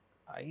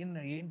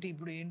అయిన ఏంటి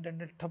ఇప్పుడు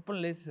ఏంటంటే టప్పని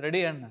లేచి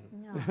రెడీ అన్నారు.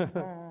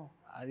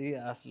 అది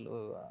అసలు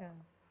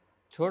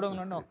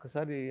చూడగానే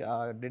ఒక్కసారి ఆ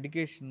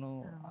డెడికేషను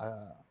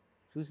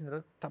చూసిన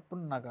తర్వాత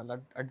తప్పని నాకు అలా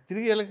అటు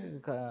తిరిగి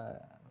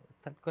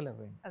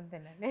తట్టుకోలేకపోయింది.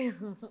 అంతేనండి.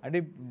 అంటే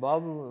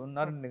బాబు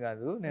ఉన్నారని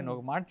కాదు, నేను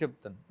ఒక మాట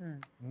చెప్తాను,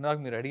 ఇందాక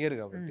మీరు అడిగారు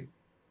కాబట్టి.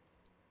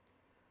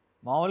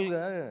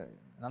 మామూలుగా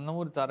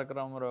నందమూరి తారక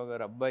రామారావు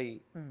గారి అబ్బాయి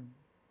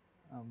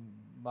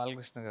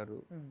బాలకృష్ణ గారు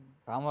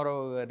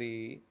రామారావు గారి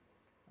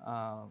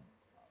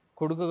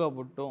కొడుకుగా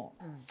పుట్టడం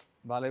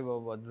బాలయ్య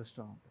బాబు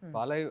అదృష్టం,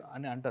 బాలయ్య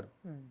అని అంటారు.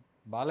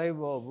 బాలయ్య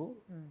బాబు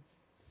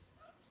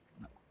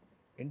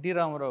ఎన్టీ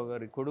రామారావు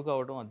గారి కొడుకు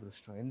అవడం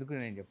అదృష్టం. ఎందుకు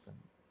నేను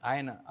చెప్తాను,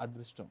 ఆయన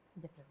అదృష్టం.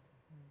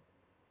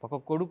 ఒక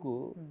కొడుకు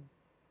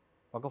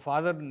ఒక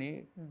ఫాదర్ని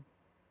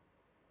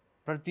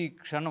ప్రతి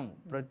క్షణం,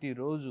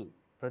 ప్రతిరోజు,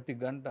 ప్రతి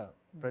గంట,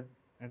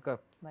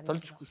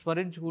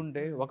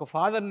 స్మరించుకుంటే ఒక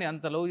ఫాదర్ని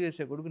అంత లవ్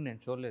చేసే కొడుకు నేను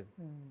చూడలేదు.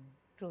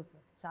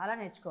 చాలా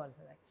నేర్చుకోవాలి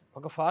సార్.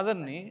 ఒక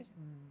ఫాదర్ని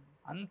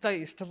అంత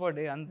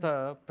ఇష్టపడే, అంత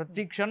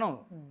ప్రతి క్షణం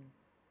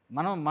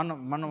మనం మనం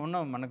మనం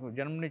ఉన్నాం, మనకు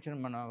జన్మనిచ్చిన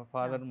మన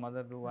ఫాదర్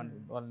మదర్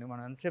వాళ్ళని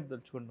మనం ఎంతసేపు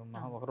తలుచుకుంటాం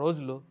ఒక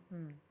రోజులో.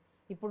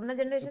 ఇప్పుడున్న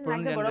జనరేషన్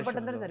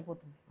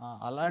సరిపోతుంది.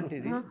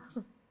 అలాంటిది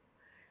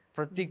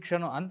ప్రతి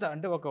క్షణం అంత,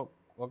 అంటే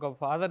ఒక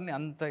ఫాదర్ని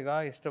అంతగా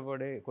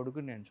ఇష్టపడే కొడుకు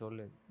నేను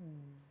చూడలేదు.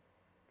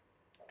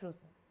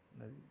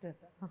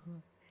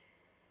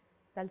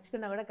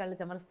 తలుచుకున్నా కూడా కళ్ళు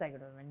చెమరుస్తాయి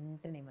కూడా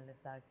వెంటనే మళ్ళీ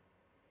సార్.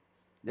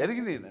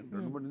 జరిగినాయి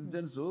 2-3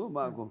 ఇన్సిడెంట్స్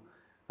మాకు.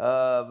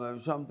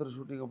 విశ్వామిత్ర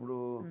షూటింగ్ అప్పుడు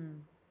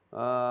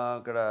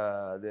అక్కడ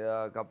అదే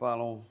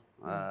కపాలం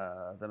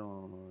అతను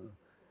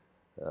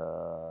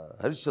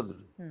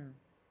హరిశ్చంద్రుడు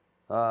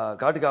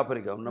కాటి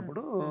కాపరిగా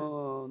ఉన్నప్పుడు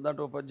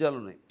దాంట్లో పద్యాలు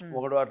ఉన్నాయి.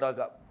 ఒకడు అట్లా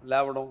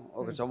లేవడం,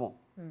 ఒక శమం,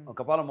 ఒక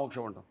కపాల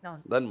మోక్షం అంటాం,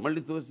 దాన్ని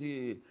మళ్ళీ తోసి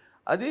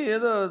అది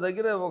ఏదో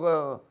దగ్గర ఒక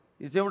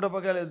ఈ చెమట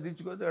పక్కన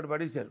దించుకొని అక్కడ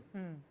పడేశారు.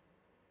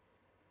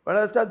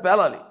 పడేస్తే అది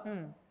పేలాలి.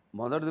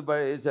 మొదటిది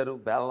వేశారు,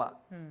 పేలా.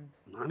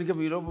 నానిక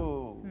మీలోపు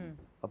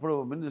అప్పుడు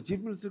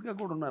చీఫ్ మినిస్టర్గా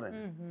కూడా ఉన్నారు ఆయన.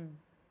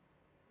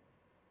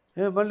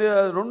 మళ్ళీ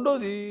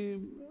రెండోది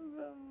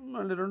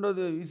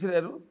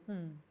విసిరారు,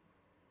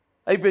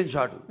 అయిపోయింది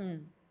షాట్.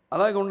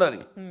 అలాగే ఉండాలి.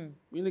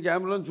 ఈయన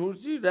కెమెరాలో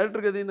చూసి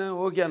డైరెక్టర్కి అది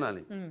ఓకే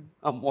అనాలి.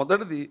 ఆ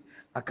మొదటిది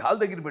ఆ కాలు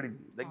దగ్గర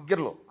పడింది,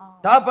 దగ్గరలో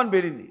టాప్ అని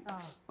పేరింది.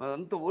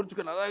 అదంతా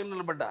ఓర్చుకొని అలాగే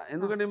నిలబడ్డా,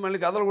 ఎందుకంటే మళ్ళీ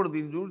కదలకూడదు,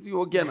 దీన్ని చూసి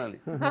ఓకే అనాలి.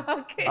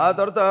 ఆ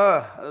తర్వాత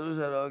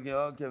చూసారు, ఓకే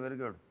ఓకే వెరీ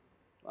గుడ్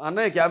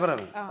అన్నయ్య కెమెరా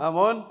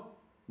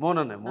మోహన్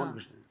అన్నయ్య, మోహన్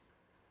కృష్ణ,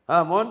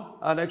 మోహన్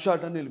నెక్స్ట్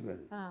షాట్ అని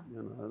వెళ్ళిపోయాను.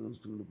 నేను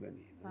చూస్తూ ఉండిపోయాను.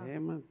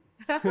 ఏమన్నా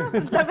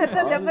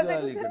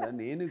ఇక్కడ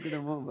నేను ఇక్కడ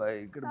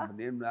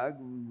నేను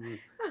నాకు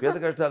పీత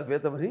కష్టాలు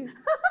పీతమని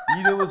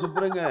ఈయనేమో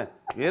శుభ్రంగా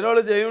వేరే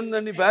వాళ్ళు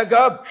చేయండి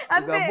బ్యాకప్.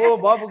 అబ్బో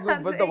బాబు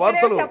పెద్ద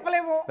వార్తలు,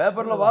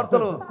 పేపర్లో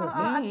వార్తలు,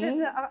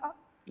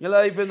 ఇలా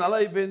అయిపోయింది అలా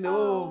అయిపోయింది, ఓ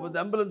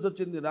అంబులెన్స్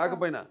వచ్చింది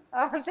రాకపోయినా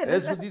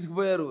వేసుకుని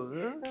తీసుకుపోయారు.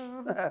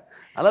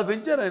 అలా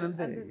పెంచారు ఆయన,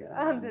 అంతే.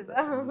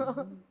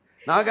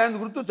 నాకు ఆయన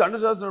గుర్తు చండ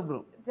శాస్త్రప్పుడు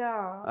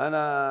ఆయన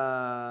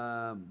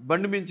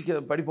బండి మించి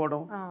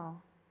పడిపోవడం,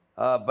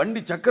 బండి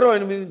చక్రం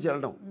ఆయన మీద నుంచి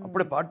వెళ్ళడం.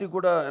 అప్పుడే పార్టీ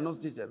కూడా అనౌన్స్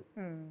చేశారు.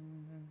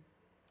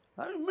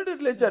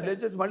 ఇమ్మీడియట్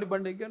లేచేసి మళ్ళీ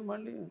బండి ఎక్కాను.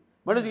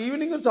 మళ్ళీ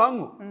ఈవినింగ్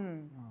సాంగ్,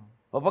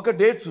 ఒక పక్క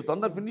డేట్స్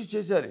తొందర ఫినిష్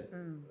చేశారు.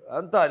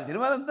 అంతా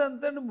సినిమాలు అంతా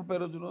అంతే అండి, 30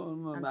 రోజులు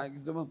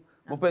మ్యాక్సిమం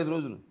 35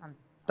 రోజులు.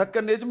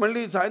 టక్కని లేచి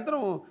మళ్ళీ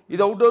సాయంత్రం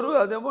ఇది అవుట్డోర్,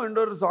 అదేమో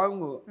ఇండోర్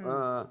సాంగ్,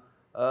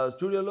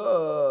 స్టూడియోలో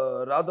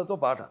రాధతో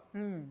పాట.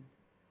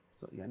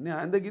 సో ఇవన్నీ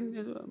ఆయన దగ్గర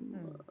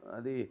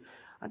అది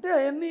అంటే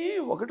అవన్నీ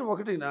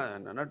ఒకటి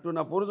అన్నట్టు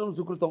నా పూర్వజన్మ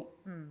సుకృతం.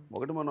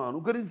 ఒకటి మనం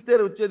అనుకరిస్తే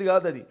వచ్చేది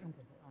కాదు అది,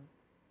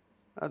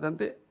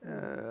 అదంతే.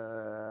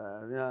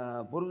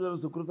 పూర్వజన్మ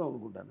సుకృతం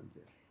అనుకుంటాను,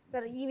 అంతే.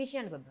 సార్ ఈ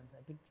విషయానికి వద్దాం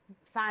సార్,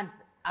 ఫ్యాన్స్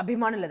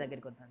అభిమానుల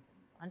దగ్గరికి వద్దాం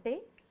సార్. అంటే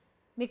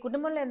మీ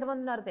కుటుంబంలో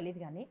ఎంతమంది ఉన్నారో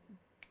తెలియదు కానీ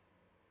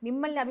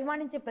మిమ్మల్ని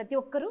అభిమానించే ప్రతి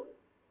ఒక్కరూ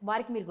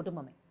వారికి మీరు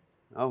కుటుంబమే.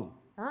 అవును,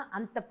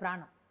 అంత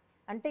ప్రాణం.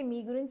 అంటే మీ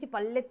గురించి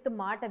పల్లెత్తు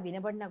మాట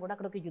వినబడినా కూడా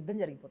అక్కడ ఒక యుద్ధం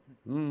జరిగిపోతుంది.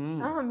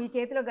 మీ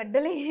చేతిలో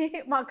గడ్డలి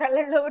మా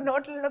కళ్ళల్లో,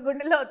 నోట్లలో,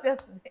 గుండెల్లో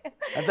వచ్చేస్తుంది.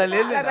 అట్లా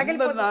లేదు.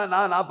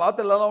 నా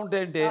పాత్రలు ఎలా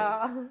ఉంటాయంటే,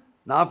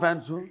 నా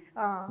ఫ్యాన్స్,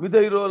 మిగతా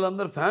హీరోలు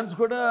అందరు ఫ్యాన్స్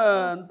కూడా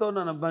ఎంతో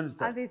నన్ను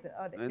అభిమానిస్తారు.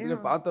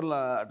 ఎందుకంటే పాత్రలు,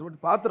 అటువంటి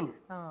పాత్రలు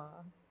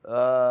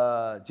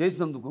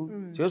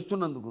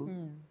చేస్తున్నందుకు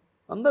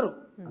అందరూ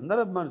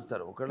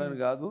అభిమానిస్తారు. ఒకళ్ళని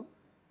కాదు.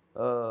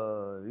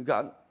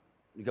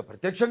 ఇక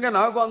ప్రత్యక్షంగా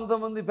నాకు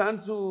అంతమంది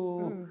ఫ్యాన్స్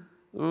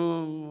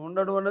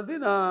ఉండడం అన్నది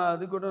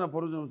అది కూడా నా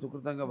పూర్వజన్మ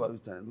సుకృతంగా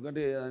భావిస్తాను.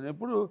 ఎందుకంటే నేను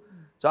ఎప్పుడు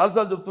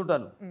చాలాసార్లు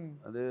చెప్తుంటాను,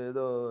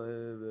 అదేదో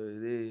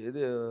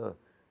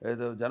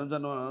ఏదో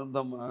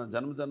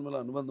జన్మజన్మల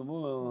అనుబంధము,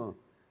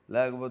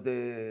 లేకపోతే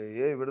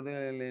ఏ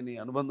విడదల లేని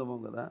అనుబంధము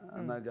కదా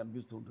అని నాకు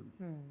అనిపిస్తూ ఉంటుంది,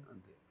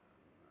 అంతే.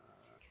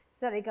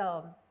 సార్ ఇక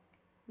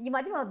ఈ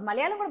మధ్య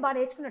మలయాళం కూడా బాగా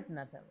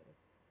నేర్చుకున్నట్టున్నారు సార్.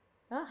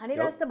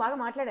 హనీరాజ్తో బాగా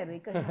మాట్లాడారు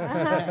ఇక్కడ.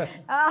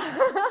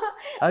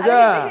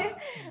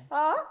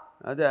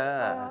 అదే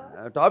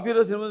టాప్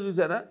హీరో సినిమా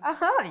చూసారా?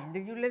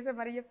 ఎందుకు చూడలేదు సార్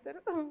మరి చెప్తారు.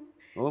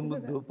 ఓ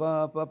ముద్దు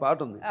పాప పాట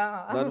ఉంది,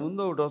 దాని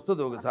ముందు ఒకటి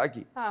వస్తుంది ఒక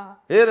సాకి,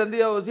 ఏ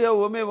రందియా వసియా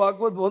ఓమే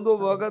వాకోత్ వందో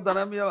వాక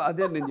తనమియా,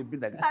 అదే నేను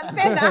చెప్పింది అక్కడ.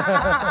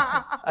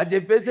 అది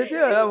చెప్పేసేసి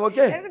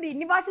ఓకే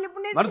ఇన్ని భాషలు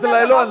ఎప్పుడు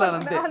మనసులాయిలో అన్నాను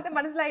అంతే.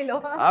 మనసులాయిలో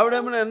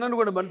ఆవిడేమన్నా అన్నాను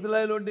కూడా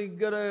మనసులాయిలో అంటే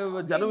ఇంకా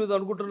జనం ఇది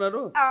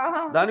అనుకుంటున్నారు,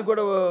 దానికి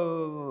కూడా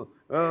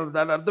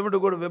దాని అర్థం ఏంటో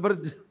కూడా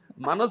వివరించి,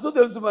 మనసు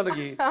తెలుసు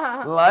మనకి,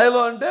 లాయలో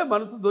అంటే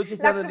మనసు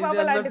దోచేశానని ఇది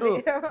అన్నట్టు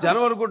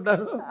జనం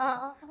అనుకుంటున్నారు.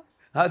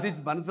 అది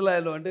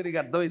మనసులాయలో అంటే నీకు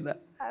అర్థమైందా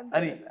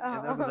అని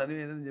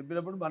ఏదైనా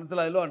చెప్పినప్పుడు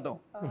మనసులాయలో అంటాం,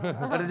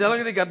 అంటే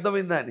జనం నీకు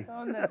అర్థమైందా అని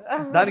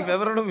దానికి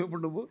వివరణం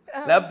ఇప్పుడు నువ్వు,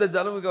 లేకపోతే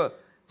జనం ఇక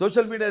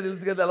సోషల్ మీడియా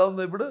తెలుసు కదా ఎలా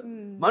ఉందో ఇప్పుడు,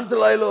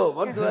 మనసులాయలో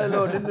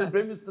నిన్ను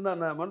ప్రేమిస్తున్నా,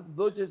 మనసు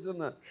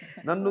దోచేస్తున్నా,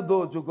 నన్ను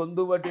దోచు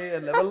కొందు బట్టి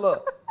లెవెల్లో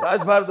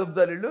రాజభారత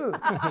చెప్తారు వీళ్ళు,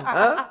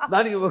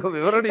 దానికి ఒక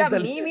వివరణ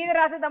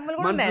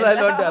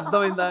మనసులాయలో అంటే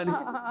అర్థమైందా అని.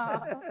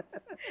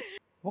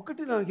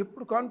 ఒకటి నాకు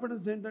ఎప్పుడు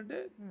కాన్ఫిడెన్స్ ఏంటంటే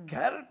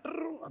క్యారెక్టర్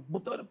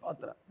అద్భుతమైన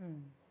పాత్ర,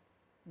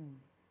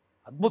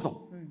 అద్భుతం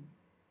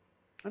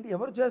అంటే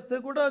ఎవరు చేస్తే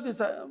కూడా అది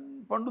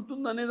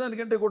పండుతుంది అనే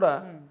దానికంటే కూడా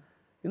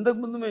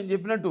ఇంతకుముందు మేము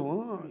చెప్పినట్టు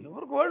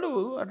ఎవరికి వాళ్ళు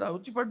అట్లా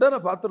వచ్చి పడ్డారు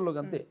ఆ పాత్రలోకి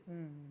అంతే.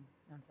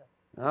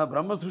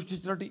 బ్రహ్మ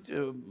సృష్టించినట్టు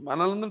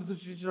మనలందరూ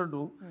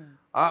సృష్టించినట్టు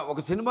ఒక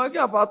సినిమాకి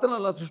ఆ పాత్రను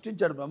అలా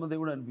సృష్టించాడు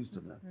బ్రహ్మదేవుడు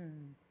అనిపిస్తుంది.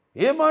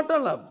 ఏం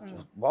మాట్లాడాల,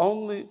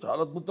 బాగుంది చాలా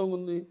అద్భుతంగా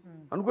ఉంది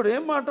అనుకోండి,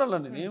 ఏం మాట్లాడాల,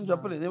 నేను ఏం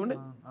చెప్పలేదు ఏమండి,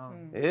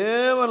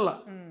 ఏమల్లా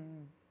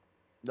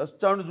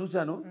జస్ట్ ఆవిడ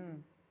చూశాను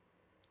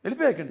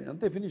వెళ్ళిపోయాకండి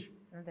అంతే, ఫినిష్.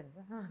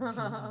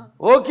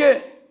 ఓకే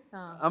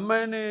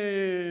అమ్మాయిని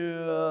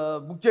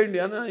బుక్ చేయండి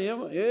అని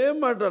ఏం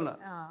మాట్లాడాల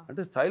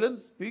అంటే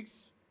సైలెన్స్ స్పీక్స్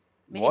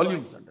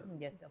వాల్యూమ్స్ అంటారు.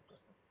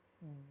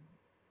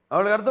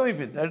 ఆవిడకి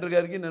అర్థమైపోయింది, డైరెక్టర్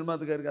గారికి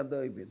నిర్మాత గారికి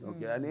అర్థమైపోయింది.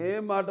 ఓకే ఆయన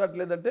ఏం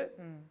మాట్లాడలేదంటే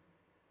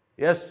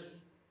ఎస్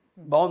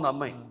బాగుంది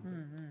అమ్మాయి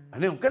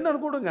అని ఒక్కడిని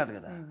అనుకోవడం కాదు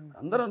కదా,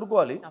 అందరూ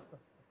అనుకోవాలి.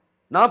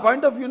 నా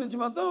పాయింట్ ఆఫ్ వ్యూ నుంచి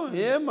మాత్రం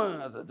ఏం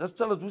జస్ట్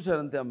అలా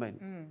చూశారు అంతే, అమ్మాయిని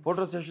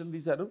ఫోటో సెషన్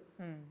తీశారు,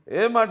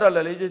 ఏం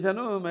మాట్లాడాలి ఏ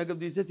చేశాను, మేకప్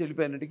తీసేసి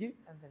వెళ్ళిపోయినట్టుకి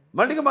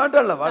మళ్ళీ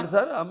మాట్లాడాల వాళ్ళు.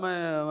 సార్ అమ్మాయి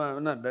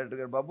డైరెక్టర్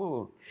గారు బాబు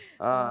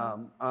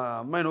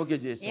అమ్మాయిని ఓకే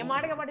చేసి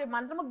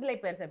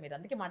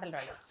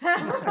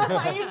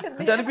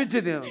అంటే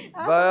అనిపించింది,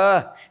 బా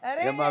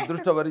ఏమో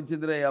అదృష్టం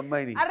వరించిందిరా ఈ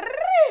అమ్మాయిని,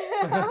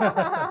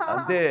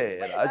 అంతే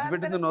రాసి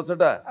పెట్టింది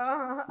నొసట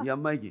ఈ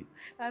అమ్మాయికి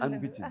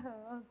అనిపించింది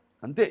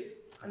అంతే.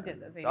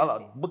 చాలా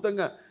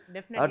అద్భుతంగా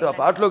అటు ఆ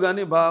పాటలో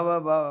కానీ బావా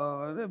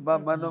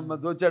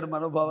దోచాడు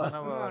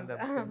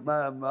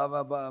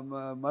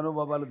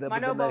మనోభావాలు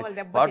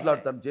దెబ్బతిన్నాయి పాటలు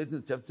తను చేసిన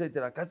స్టెప్స్ అయితే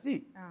నా కసి,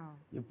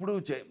 ఎప్పుడు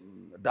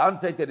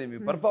డాన్స్ అయితేనేమి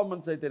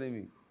పర్ఫార్మెన్స్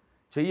అయితేనేమి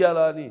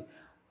చెయ్యాలా అని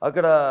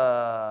అక్కడ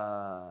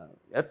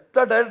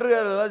ఎట్లా డైరెక్టర్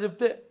గారు ఎలా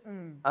చెప్తే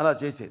అలా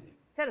చేసేది.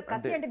 సార్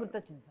కసి అంటే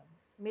గుర్తొచ్చింది సార్,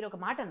 మీరు ఒక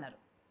మాట అన్నారు,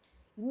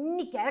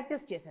 ఇన్ని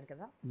క్యారెక్టర్స్ చేశారు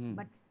కదా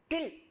బట్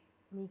స్టిల్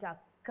మీకు ఆ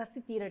కసి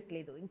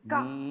తీరట్లేదు,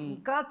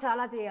 ఇంకా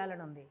చాలా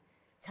చేయాలని ఉంది.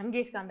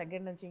 చంగేజ్ ఖాన్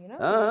దగ్గర నుంచి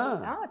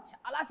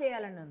చాలా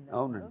చేయాలని ఉంది.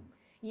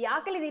 ఈ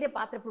ఆకలి తీరే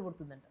పాత్ర ఎప్పుడు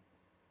పుడుతుందంట?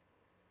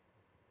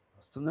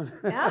 వస్తుందండి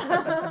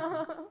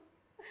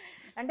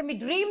అంటే మీ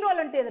డ్రీమ్ రోల్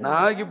అంటే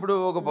నాకు ఇప్పుడు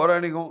ఒక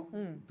పౌరాణికం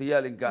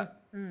తీయాలి, ఇంకా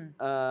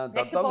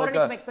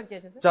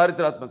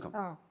చారిత్రాత్మకం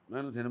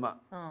సినిమా,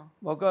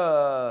 ఒక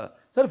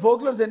సరే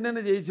ఫోక్లర్స్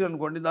ఎన్నైనా చేయించారు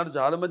అనుకోండి, దాంట్లో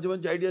చాలా మంచి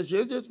మంచి ఐడియాస్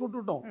షేర్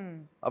చేసుకుంటుంటాం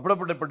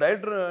అప్పుడప్పుడు. ఇప్పుడు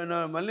డైరెక్టర్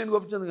మళ్ళీ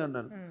గోపిచంద్ గారు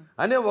అన్నారు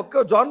అనే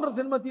ఒక్క జానర్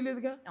సినిమా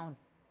తీయలేదుగా,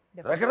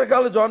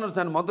 రకరకాల జానర్స్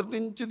ఆయన మొదటి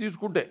నుంచి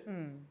తీసుకుంటే.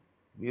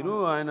 మీరు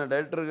ఆయన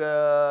డైరెక్టర్గా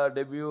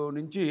డెబ్యూ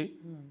నుంచి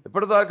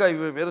ఇప్పటిదాకా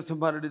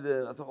వీరసింహారెడ్డి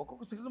అసలు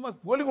ఒక్కొక్క సినిమాకి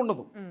పోలిక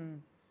ఉండదు.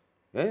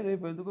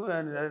 రేపు ఎందుకు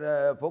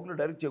ఫోక్లో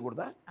డైరెక్ట్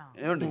చేయకూడదా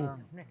ఏమండి?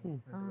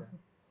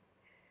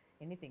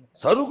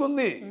 సరుకు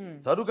ఉంది,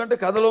 సరుకు అంటే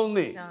కథలో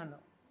ఉంది,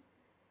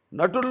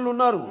 నటులు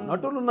ఉన్నారు.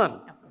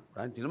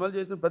 ఆయన సినిమాలు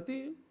చేసిన ప్రతి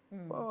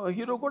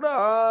హీరో కూడా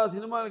ఆ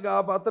సినిమాలకి ఆ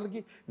పాత్రలకి,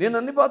 నేను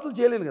అన్ని పాత్రలు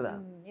చేయలేను కదా,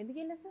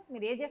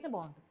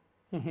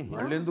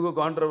 మళ్ళీ ఎందుకు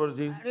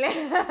కాంట్రవర్సీ.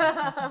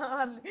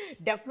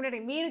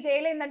 డెఫినెట్గా మీరు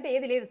చేయలేదంటే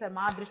ఏది లేదు సార్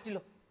మా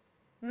దృష్టిలో.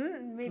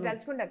 మీరు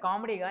తలుచుకుంటారు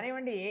కామెడీ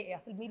కానివ్వండి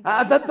అసలు మీరు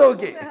అదంతా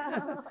ఓకే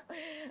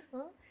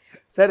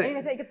సరే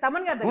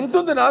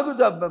ఉంటుంది. నాకు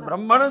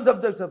బ్రహ్మాండం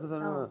సబ్జెక్ట్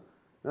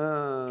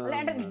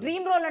అంటే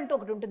డ్రీమ్ రోల్ అంటూ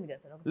ఒకటి ఉంటుంది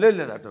కదా సార్?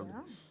 లేదు అట్లా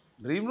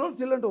డ్రీమ్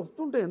రోల్స్ ఇలాంటి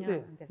వస్తుంటాయి అంతే,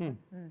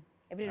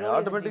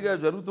 ఆటోమేటిక్గా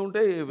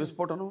జరుగుతుంటే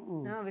విస్ఫోటనం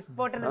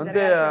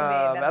అంతే,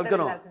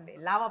 వెల్కనం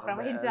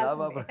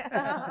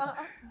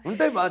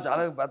ఉంటాయి బాగా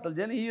చాలా బత్తలు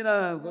చేయని. ఈయన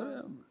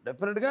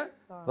డెఫినెట్గా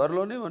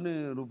త్వరలోనే అన్ని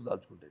రూపు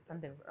దాల్చుకుంటాయి.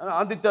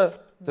 ఆదిత్య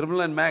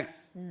 999 మ్యాక్స్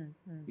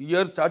ఈ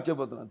ఇయర్ స్టార్ట్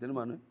చేయబోతున్నాను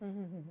సినిమాని,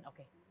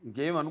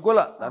 ఇంకేం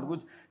అనుకోలే దాని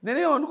గురించి,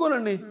 నేనేం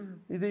అనుకోనండి.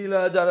 ఇది ఇలా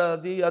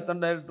అది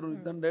అతను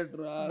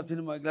డైరెక్టర్ ఆ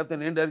సినిమాకి, లేకపోతే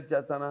నేను డైరెక్ట్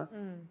చేస్తానా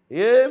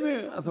ఏమి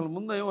అసలు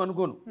ముందు ఏమో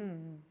అనుకోను,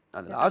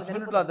 అది లాస్ట్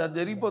మినిట్లో అది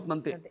జరిగిపోతుంది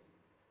అంతే,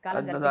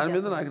 దాని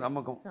మీద నాకు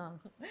నమ్మకం.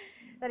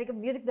 సార్ ఇక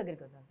మ్యూజిక్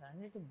దగ్గరికి వద్దాం సార్.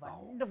 అంటే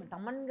వండర్ఫుల్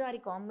తమన్ గారి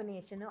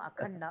కాంబినేషన్,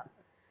 అఖండ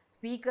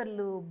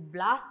స్పీకర్లు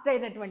బ్లాస్ట్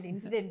అయినటువంటి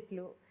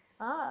ఇన్సిడెంట్లు,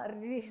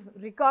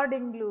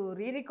 రికార్డింగ్లు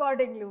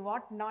రికార్డింగ్లు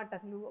వాట్ నాట్.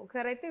 అసలు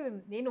ఒకసారి అయితే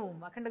నేను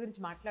అఖండ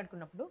గురించి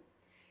మాట్లాడుకున్నప్పుడు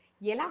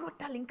ఎలా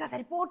కొట్టాలి ఇంకా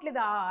సరిపోవట్లేదు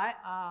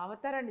ఆ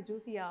అవతారాన్ని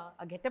చూసి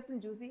ఆ గెటప్ని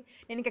చూసి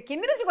నేను ఇంకా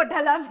కింద నుంచి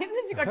కొట్టాలా మీద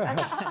నుంచి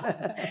కొట్టాలా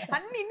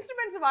అన్ని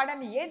ఇన్స్ట్రుమెంట్స్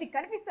వాడాను, ఏది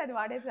కనిపిస్తే అది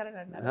వాడేశారని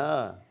అన్నారు.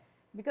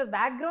 బికాజ్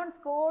బ్యాక్గ్రౌండ్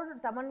స్కోర్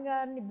తమన్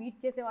గారిని బీట్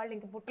చేసే వాళ్ళు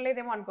ఇంకా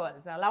పుట్టలేదేమో అనుకోవాలి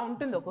సార్, అలా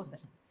ఉంటుంది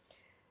ఒక్కోసారి.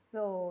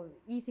 సో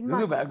ఈ సినిమా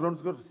బ్యాక్గ్రౌండ్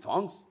స్కోర్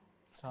సాంగ్స్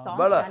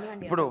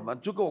ఇప్పుడు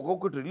మంచుకు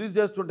ఒక్కొక్కటి రిలీజ్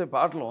చేస్తుంటే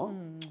పాటలు,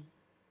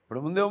 ఇప్పుడు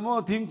ముందేమో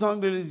థీమ్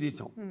సాంగ్ రిలీజ్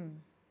చేసాం,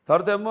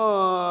 తర్వాత ఏమో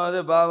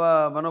అదే బాబా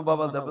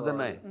మనోబాబాలు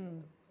దెబ్బతిన్నాయి,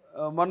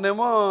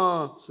 మొన్నేమో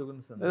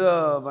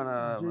మన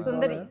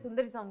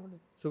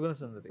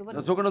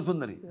సుగుణ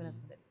సుందరి,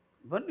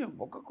 ఇవన్నీ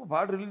ఒక్కొక్క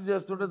పాట రిలీజ్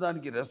చేస్తుంటే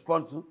దానికి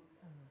రెస్పాన్స్.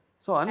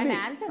 సో అన్ని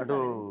అటు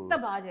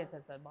బాగా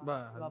చేశారు సార్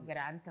బాబు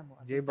గారి యాంథమ్.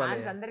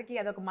 అందరికీ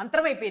అదొక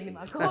మంత్రం అయిపోయింది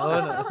మాకు,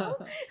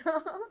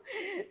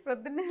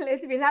 పొద్దున్నే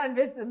లేచి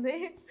వినాలనిపిస్తుంది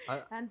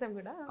యాంథమ్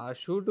కూడా. ఆ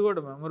షూట్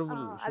కూడా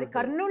మెమరబుల్. అది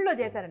కర్నూలులో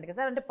చేశారంట కదా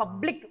సార్, అంటే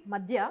పబ్లిక్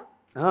మధ్య.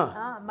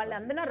 మళ్ళీ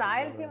అందులో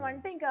రాయలసీమ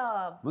అంటే ఇంకా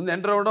ముందు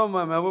ఎంటర్ అవడం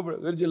మహబూబ్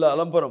జిల్లా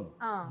అలంపురం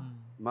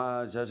మా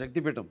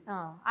శక్తిపీఠం,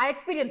 ఆ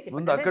ఎక్స్పీరియన్స్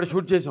ముందు అక్కడ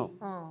షూట్ చేసాం,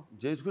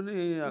 చేసుకుని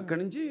అక్కడి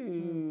నుంచి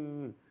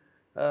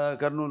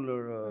కర్నూలు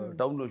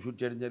టౌన్లో షూట్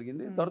చేయడం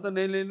జరిగింది. తర్వాత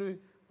నేను లేని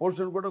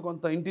పోర్షన్ కూడా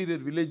కొంత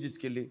ఇంటీరియర్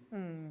విలేజెస్కి వెళ్ళి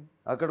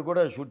అక్కడ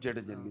కూడా షూట్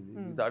చేయడం జరిగింది.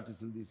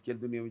 ఆర్టిస్టులు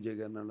తీసుకెళ్ళి దునియా విజయ్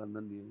గారిని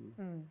వాళ్ళందరినీ,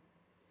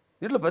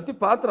 ఇట్లా ప్రతి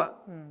పాత్ర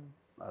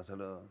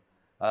అసలు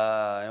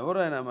ఎవరు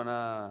ఆయన మన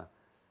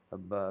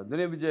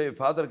దునియా విజయ్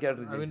ఫాదర్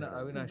క్యారెక్టర్ చేసిన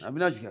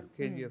అవినాష్ గారు,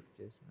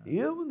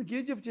 ఏముంది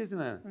కేజీఎఫ్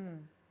చేసిన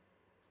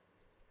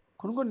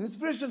కొన్ని కొన్ని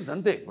ఇన్స్పిరేషన్స్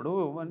అంతే. ఇప్పుడు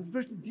మన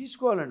ఇన్స్పిరేషన్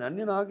తీసుకోవాలండి,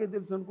 అన్నీ నాకే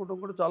తెలుసు అనుకోవడం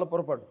కూడా చాలా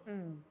పొరపాటు.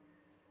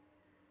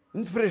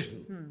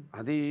 ఇన్స్పిరేషన్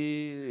అది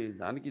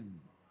దానికి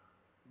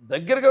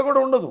దగ్గరగా కూడా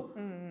ఉండదు,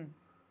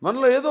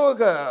 మనలో ఏదో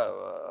ఒక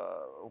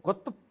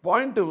కొత్త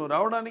పాయింట్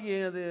రావడానికి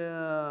అది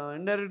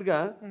ఇండైరెక్ట్గా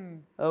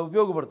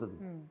ఉపయోగపడుతుంది.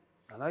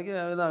 అలాగే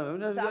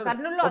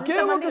ఒకే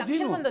ఒక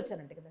సీన్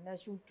వచ్చారంట కదండి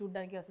షూట్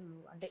చూడడానికి, అసలు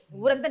అంటే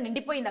ఊరంతా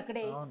నిండిపోయింది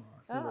అక్కడే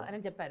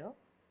అని చెప్పారు.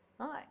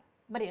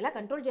 మరి ఎలా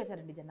కంట్రోల్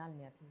చేశారండి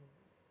జనాల్ని? అసలు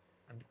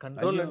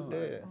కంట్రోల్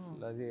అంటే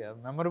అసలు అది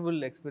మెమరబుల్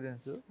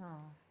ఎక్స్పీరియన్స్.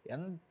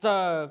 ఎంత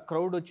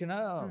క్రౌడ్ వచ్చినా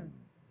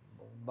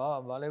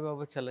బాలయ్య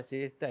బాబు చాలా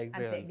చేస్తే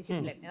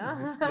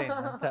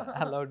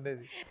అలా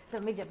ఉండేది. సో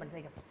మీరు చెప్పండి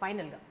సార్, ఇక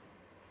ఫైనల్గా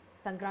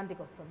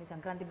సంక్రాంతికి వస్తుంది,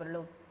 సంక్రాంతి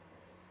బరిలో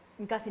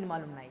ఇంకా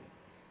సినిమాలు ఉన్నాయి,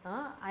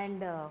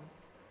 అండ్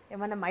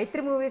ఏమన్నా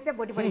మైత్రి మూవీసే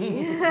పోటీ పడి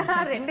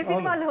 2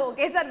 సినిమాలు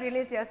ఒకేసారి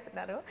రిలీజ్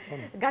చేస్తున్నారు.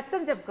 గట్స్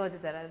అని చెప్పుకోవచ్చు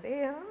సార్, అది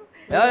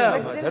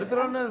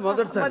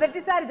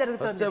మొదటిసారి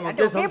జరుగుతుంది.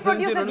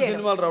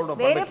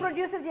 వేరే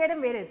ప్రొడ్యూసర్ చేయడం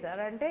వేరే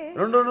సార్, అంటే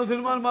 2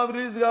 సినిమాలు మాకు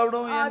రిలీజ్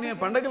కావడం ఇవన్నీ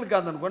పండగలు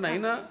కాదనుకోండి,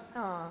 అయినా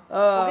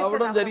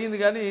అవ్వడం జరిగింది.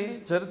 కానీ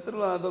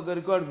చరిత్రలో అదొక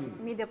రికార్డ్,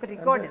 మీది ఒక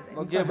రికార్డ్.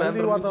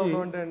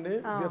 అండి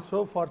సో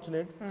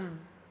ఫార్చునేట్,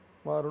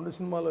 మా 2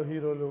 సినిమాలో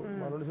హీరోలు,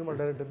 మా 2 సినిమా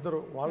డైరెక్టర్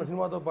ఇద్దరు వాళ్ళ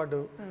సినిమాతో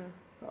పాటు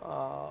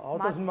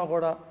అవుటర్ సినిమా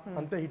కూడా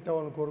అంతే హిట్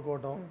అవ్వాలని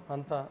కోరుకోవటం,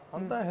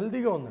 అంతా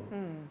హెల్తీగా ఉందండి.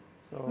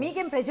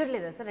 మీకేం ప్రెషర్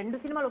లేదా సార్? 2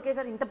 సినిమాలు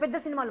ఒకేసారి, ఇంత పెద్ద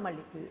సినిమాలు,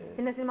 మళ్ళీ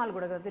చిన్న సినిమాలు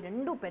కూడా కాదు,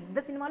 2 పెద్ద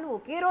సినిమాలు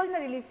ఒకే రోజున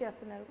రిలీజ్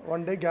చేస్తున్నారు,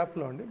 1 డే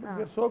గ్యాప్లో అండి.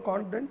 వీఆర్ సో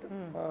కాన్ఫిడెంట్,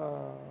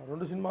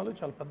 2 సినిమాలు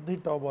చాలా పెద్ద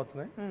హిట్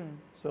అవ్వబోతున్నాయి.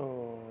 సో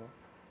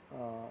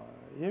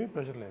ఏమీ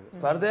ప్రెషర్ లేదు.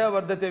 స్పర్ధయ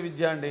వర్ధతే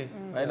విద్య అండి.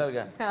 ఫైనల్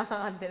గా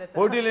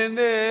పోటీ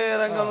లేనిదే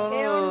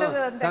రంగంలోనూ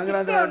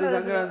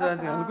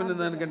సంక్రాంతి అనుకునే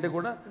దానికంటే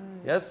కూడా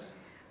ఎస్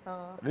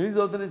రిలీజ్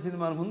అవుతున్న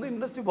సినిమాల ముందు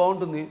ఇండస్ట్రీ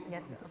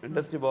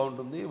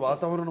బాగుంటుంది,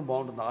 వాతావరణం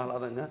బాగుంటుంది,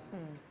 ఆహ్లాదంగా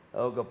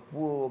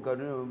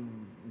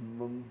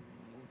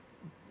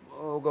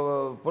ఒక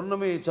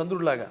పున్నమి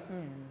చంద్రుడిలాగా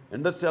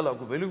ఇండస్ట్రీ అలా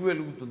ఒక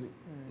వెలుగుతుంది,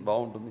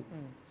 బాగుంటుంది.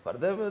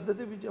 స్పర్ధ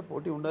పద్ధతి విద్య,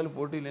 పోటీ ఉండాలి,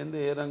 పోటీ లేనిదే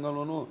ఏ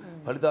రంగంలోనూ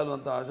ఫలితాలు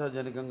అంత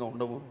ఆశాజనకంగా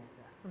ఉండవు.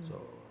 సో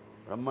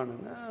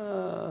బ్రహ్మాండంగా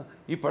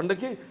ఈ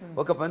పండుగకి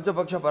ఒక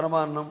పంచపక్ష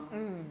పరమాన్నం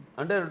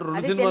అంటే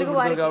 2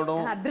 సినిమాలు కావడం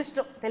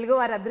అదృష్టం, తెలుగు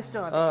వారి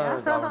అదృష్టం.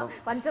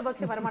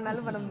 పంచపక్ష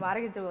పరమాన్నాలు మనం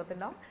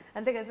ఆరగించబోతున్నాం,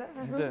 అంతే కదా sir?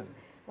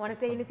 Want to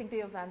say anything to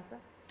your fans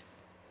sir?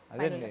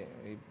 అదే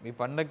ఈ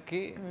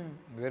పండగకి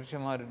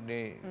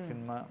వీరసింహారెడ్డి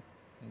సినిమా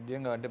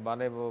నిజంగా అంటే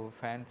బాలయ్య బాబు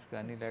ఫ్యాన్స్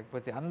కానీ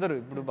లేకపోతే అందరూ,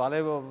 ఇప్పుడు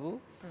బాలయ్య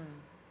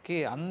బాబుకి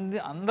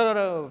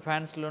అందరు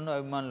ఫ్యాన్స్లోనూ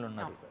అభిమానులు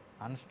ఉన్నారు,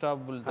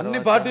 అన్స్టాపుల్, అన్ని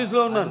పార్టీస్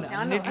లో ఉన్నారు,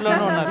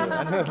 అన్నిట్లోనూ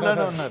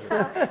ఉన్నారు.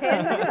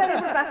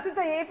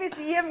 ప్రస్తుతం ఏపీ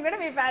సీఎం కూడా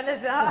మీ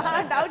ఫ్యాన్స్,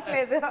 డౌట్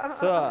లేదు.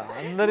 సో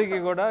అందరికీ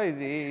కూడా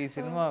ఈ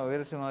సినిమా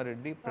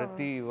వీరసింహారెడ్డి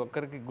ప్రతి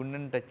ఒక్కరికి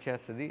గుండెని టచ్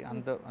చేస్తుంది,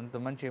 అంత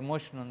మంచి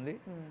ఎమోషన్ ఉంది.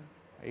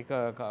 ఇక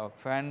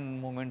ఫ్యాన్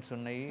మూమెంట్స్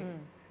ఉన్నాయి,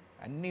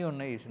 అన్నీ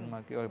ఉన్నాయి ఈ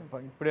సినిమాకి.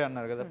 ఇప్పుడే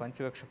అన్నారు కదా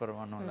పంచపక్ష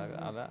పరమాన్నం లాగా,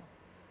 అలా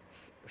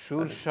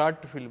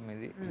షార్ట్ ఫిల్మ్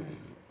ఇది,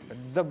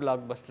 పెద్ద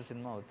బ్లాక్ బస్టర్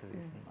సినిమా అవుతుంది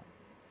ఈ సినిమా.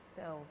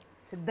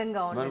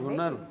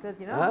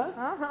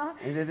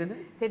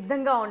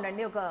 సిద్ధంగా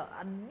ఉండండి ఒక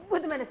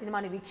అద్భుతమైన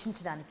సినిమాని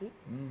వీక్షించడానికి.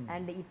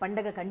 అండ్ ఈ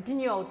పండగ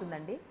కంటిన్యూ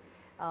అవుతుందండి.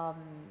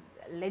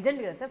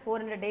 లెజెండ్ కదా సార్,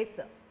 400 days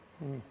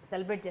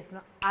సెలబ్రేట్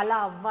చేసుకున్నాం. అలా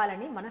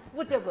అవ్వాలని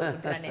మనస్ఫూర్తిగా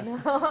కోరుకుంటున్నాను నేను.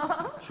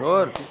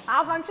 షూర్. ఆ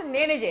ఫంక్షన్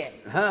నేనే చేయాలి.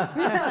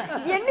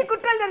 ఎన్ని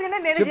కుట్రలు జరిగినా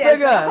నేనే చెప్పాగా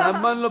చేయాలి.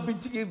 అమ్మాయిలో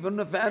పిచ్చికి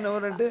ఉన్న ఫ్యాన్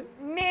ఎవరంటే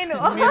నేను.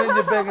 మీరేం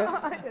చెప్పాగా.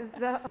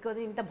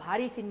 ఇంత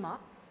భారీ సినిమా,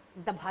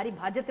 ఇంత భారీ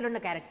బాధ్యతలు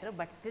ఉన్న character,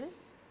 but still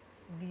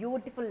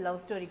beautiful love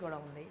story కూడా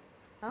ఉంది.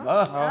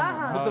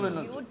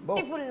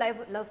 బ్యూటిఫుల్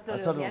లవ్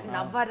స్టోరీ ఉంది.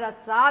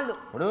 నవరసాలు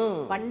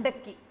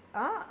పండక్కి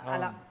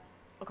అలా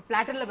ఒక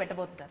ప్లాటర్ లో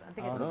పెట్టబోతున్నారు. అంతే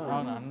కదా.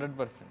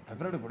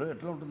 100%. ఇప్పుడు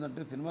ఎట్లా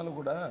ఉంటుందంటే సినిమాలో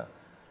కూడా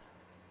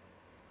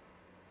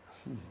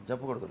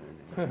చెప్పకూడదు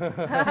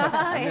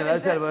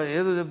రాశారు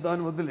ఏదో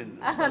చెప్తామని వద్దులేండి,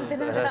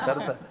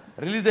 తర్వాత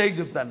రిలీజ్ అయ్యాక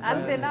చెప్తాను.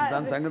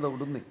 దాని సంగతి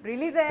ఒకటి ఉంది.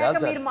 రిలీజ్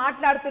అయ్యాక మీరు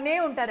మాట్లాడుతూనే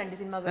ఉంటారండి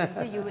సినిమా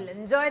గురించి. You will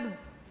enjoy the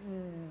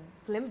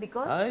film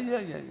because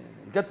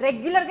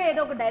regular గా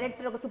ఏదో ఒక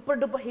డైరెక్టర్, ఒక సూపర్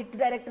డూపర్ హిట్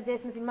డైరెక్టర్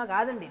చేసిన సినిమా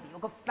కాదండి ఇది.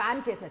 ఒక ఫ్యాన్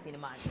చేసిన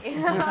సినిమా అండి.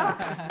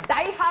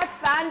 డై హార్ట్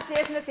ఫ్యాన్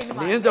చేసిన సినిమా.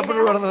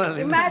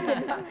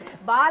 ఇమాజిన్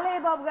బాలయ్య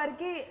బాబు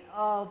గారికి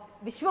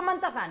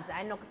విశ్వమంతా ఫ్యాన్స్.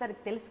 ఆయన ఒకసారి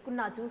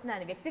తెలుసుకున్నా చూసిన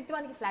ఆయన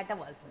వ్యక్తిత్వానికి ఫ్లాట్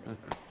అవ్వాల్సింది,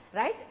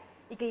 రైట్?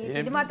 ఇక ఈ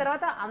సినిమా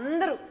తర్వాత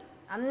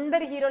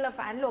అందరి హీరోల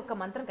ఫ్యాన్లు ఒక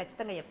మంత్రం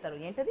ఖచ్చితంగా చెప్తారు.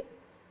 ఏంటది?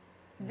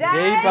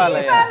 జై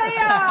బాలయ్య.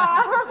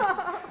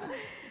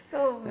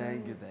 సో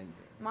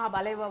మా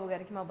బాలయ్య బాబు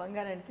గారికి, మా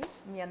బంగారానికి,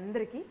 మీ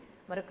అందరికీ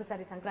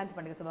మరొకసారి సంక్రాంతి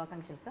పండుగ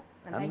శుభాకాంక్షలు సార్.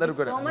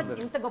 సో మచ్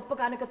ఇంత గొప్ప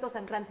కానుకతో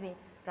సంక్రాంతిని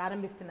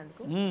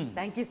ప్రారంభిస్తున్నందుకు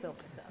thank you so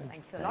much sir.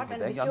 Thank you so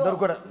much. అందరూ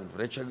కూడా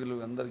ప్రేక్షకులు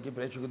అందరికీ,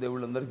 ప్రేక్షక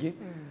దేవుళ్ళందరికీ,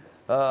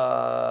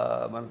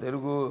 మన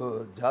తెలుగు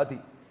జాతి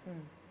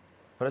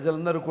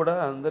ప్రజలందరూ కూడా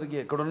అందరికీ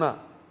ఎక్కడున్నా,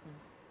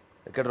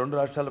 ఇక్కడ 2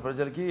 రాష్ట్రాల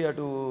ప్రజలకి,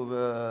 అటు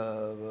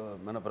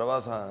మన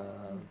ప్రవాస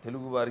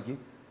తెలుగు వారికి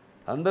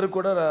అందరూ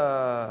కూడా,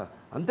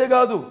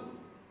 అంతేకాదు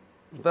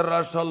ఇతర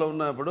రాష్ట్రాల్లో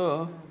ఉన్నప్పుడు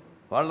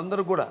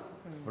వాళ్ళందరూ కూడా,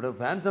 ఇప్పుడు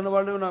ఫ్యాన్స్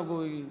అన్నవాళ్ళు నాకు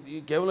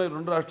కేవలం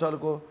 2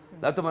 రాష్ట్రాలకో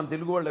లేకపోతే మన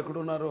తెలుగు వాళ్ళు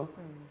ఎక్కడున్నారో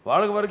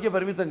వాళ్ళకి వరకే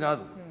పరిమితం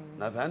కాదు.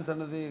 నా ఫ్యాన్స్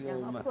అన్నది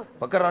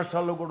పక్క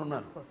రాష్ట్రాల్లో కూడా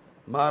ఉన్నారు.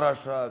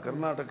 మహారాష్ట్ర,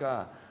 కర్ణాటక,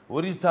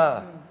 ఒరిస్సా,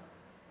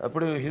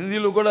 ఇప్పుడు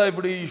హిందీలో కూడా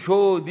ఇప్పుడు ఈ షో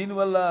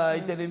దీనివల్ల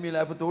అయితేనేమి,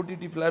 లేకపోతే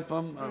ఓటీటీ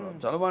ప్లాట్ఫామ్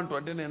చలవాంటూ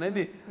అంటే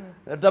నేనేది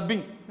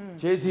డబ్బింగ్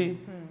చేసి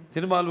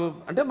సినిమాలు,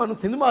 అంటే మన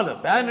సినిమాలు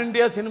పాన్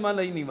ఇండియా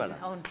సినిమాలు అయినాయి ఇవాళ.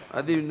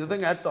 అది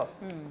నిజంగా హ్యాట్స్ ఆఫ్.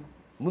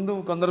 ముందు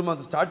కొందరు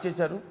మాకు స్టార్ట్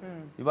చేశారు.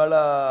 ఇవాళ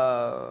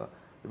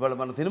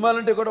మన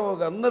సినిమాలంటే కూడా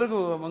ఒక అందరూ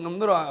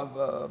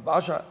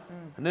భాష,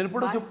 నేను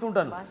ఎప్పుడూ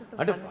చెప్తుంటాను,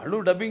 అంటే వాళ్ళు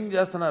డబ్బింగ్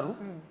చేస్తున్నారు.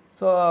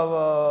 సో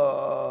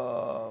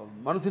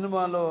మన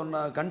సినిమాలో ఉన్న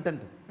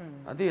కంటెంట్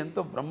అది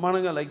ఎంతో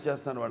బ్రహ్మాండంగా లైక్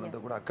చేస్తున్నారు వాళ్ళంతా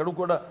కూడా. అక్కడ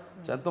కూడా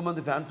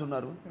ఎంతోమంది ఫ్యాన్స్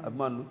ఉన్నారు,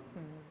 అభిమానులు,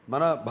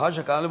 మన భాష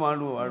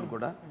కాలిమాడు వాళ్ళు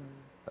కూడా.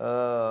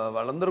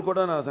 వాళ్ళందరూ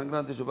కూడా నా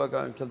సంక్రాంతి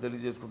శుభాకాంక్షలు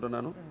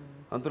తెలియజేసుకుంటున్నాను.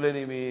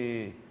 అంతులేని మీ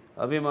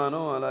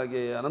అభిమానం,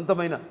 అలాగే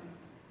అనంతమైన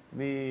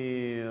మీ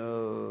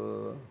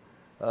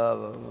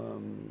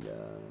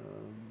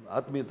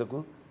ఆత్మీయతకు,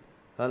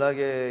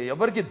 అలాగే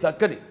ఎవరికి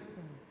దక్కని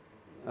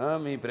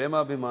మీ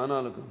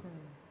ప్రేమాభిమానాలకు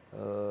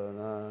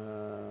నా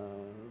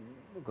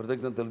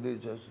కృతజ్ఞతలు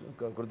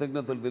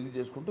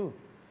తెలియజేసుకుంటూ,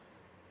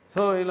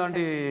 సో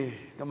ఇలాంటి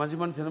మంచి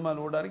మంచి సినిమాలు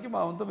చూడడానికి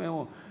మా వంతు మేము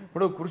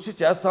ఇప్పుడు కృషి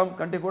చేస్తాం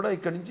కంటే కూడా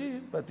ఇక్కడి నుంచి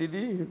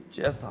ప్రతిదీ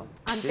చేస్తాం.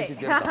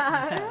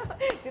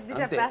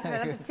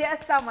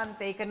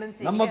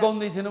 నమ్మకం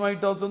ఉంది సినిమా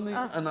హిట్ అవుతుంది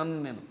అని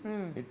నేను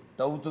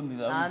హిట్ అవుతుంది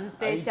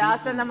అంతే,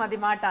 శాసనం అది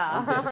మాట.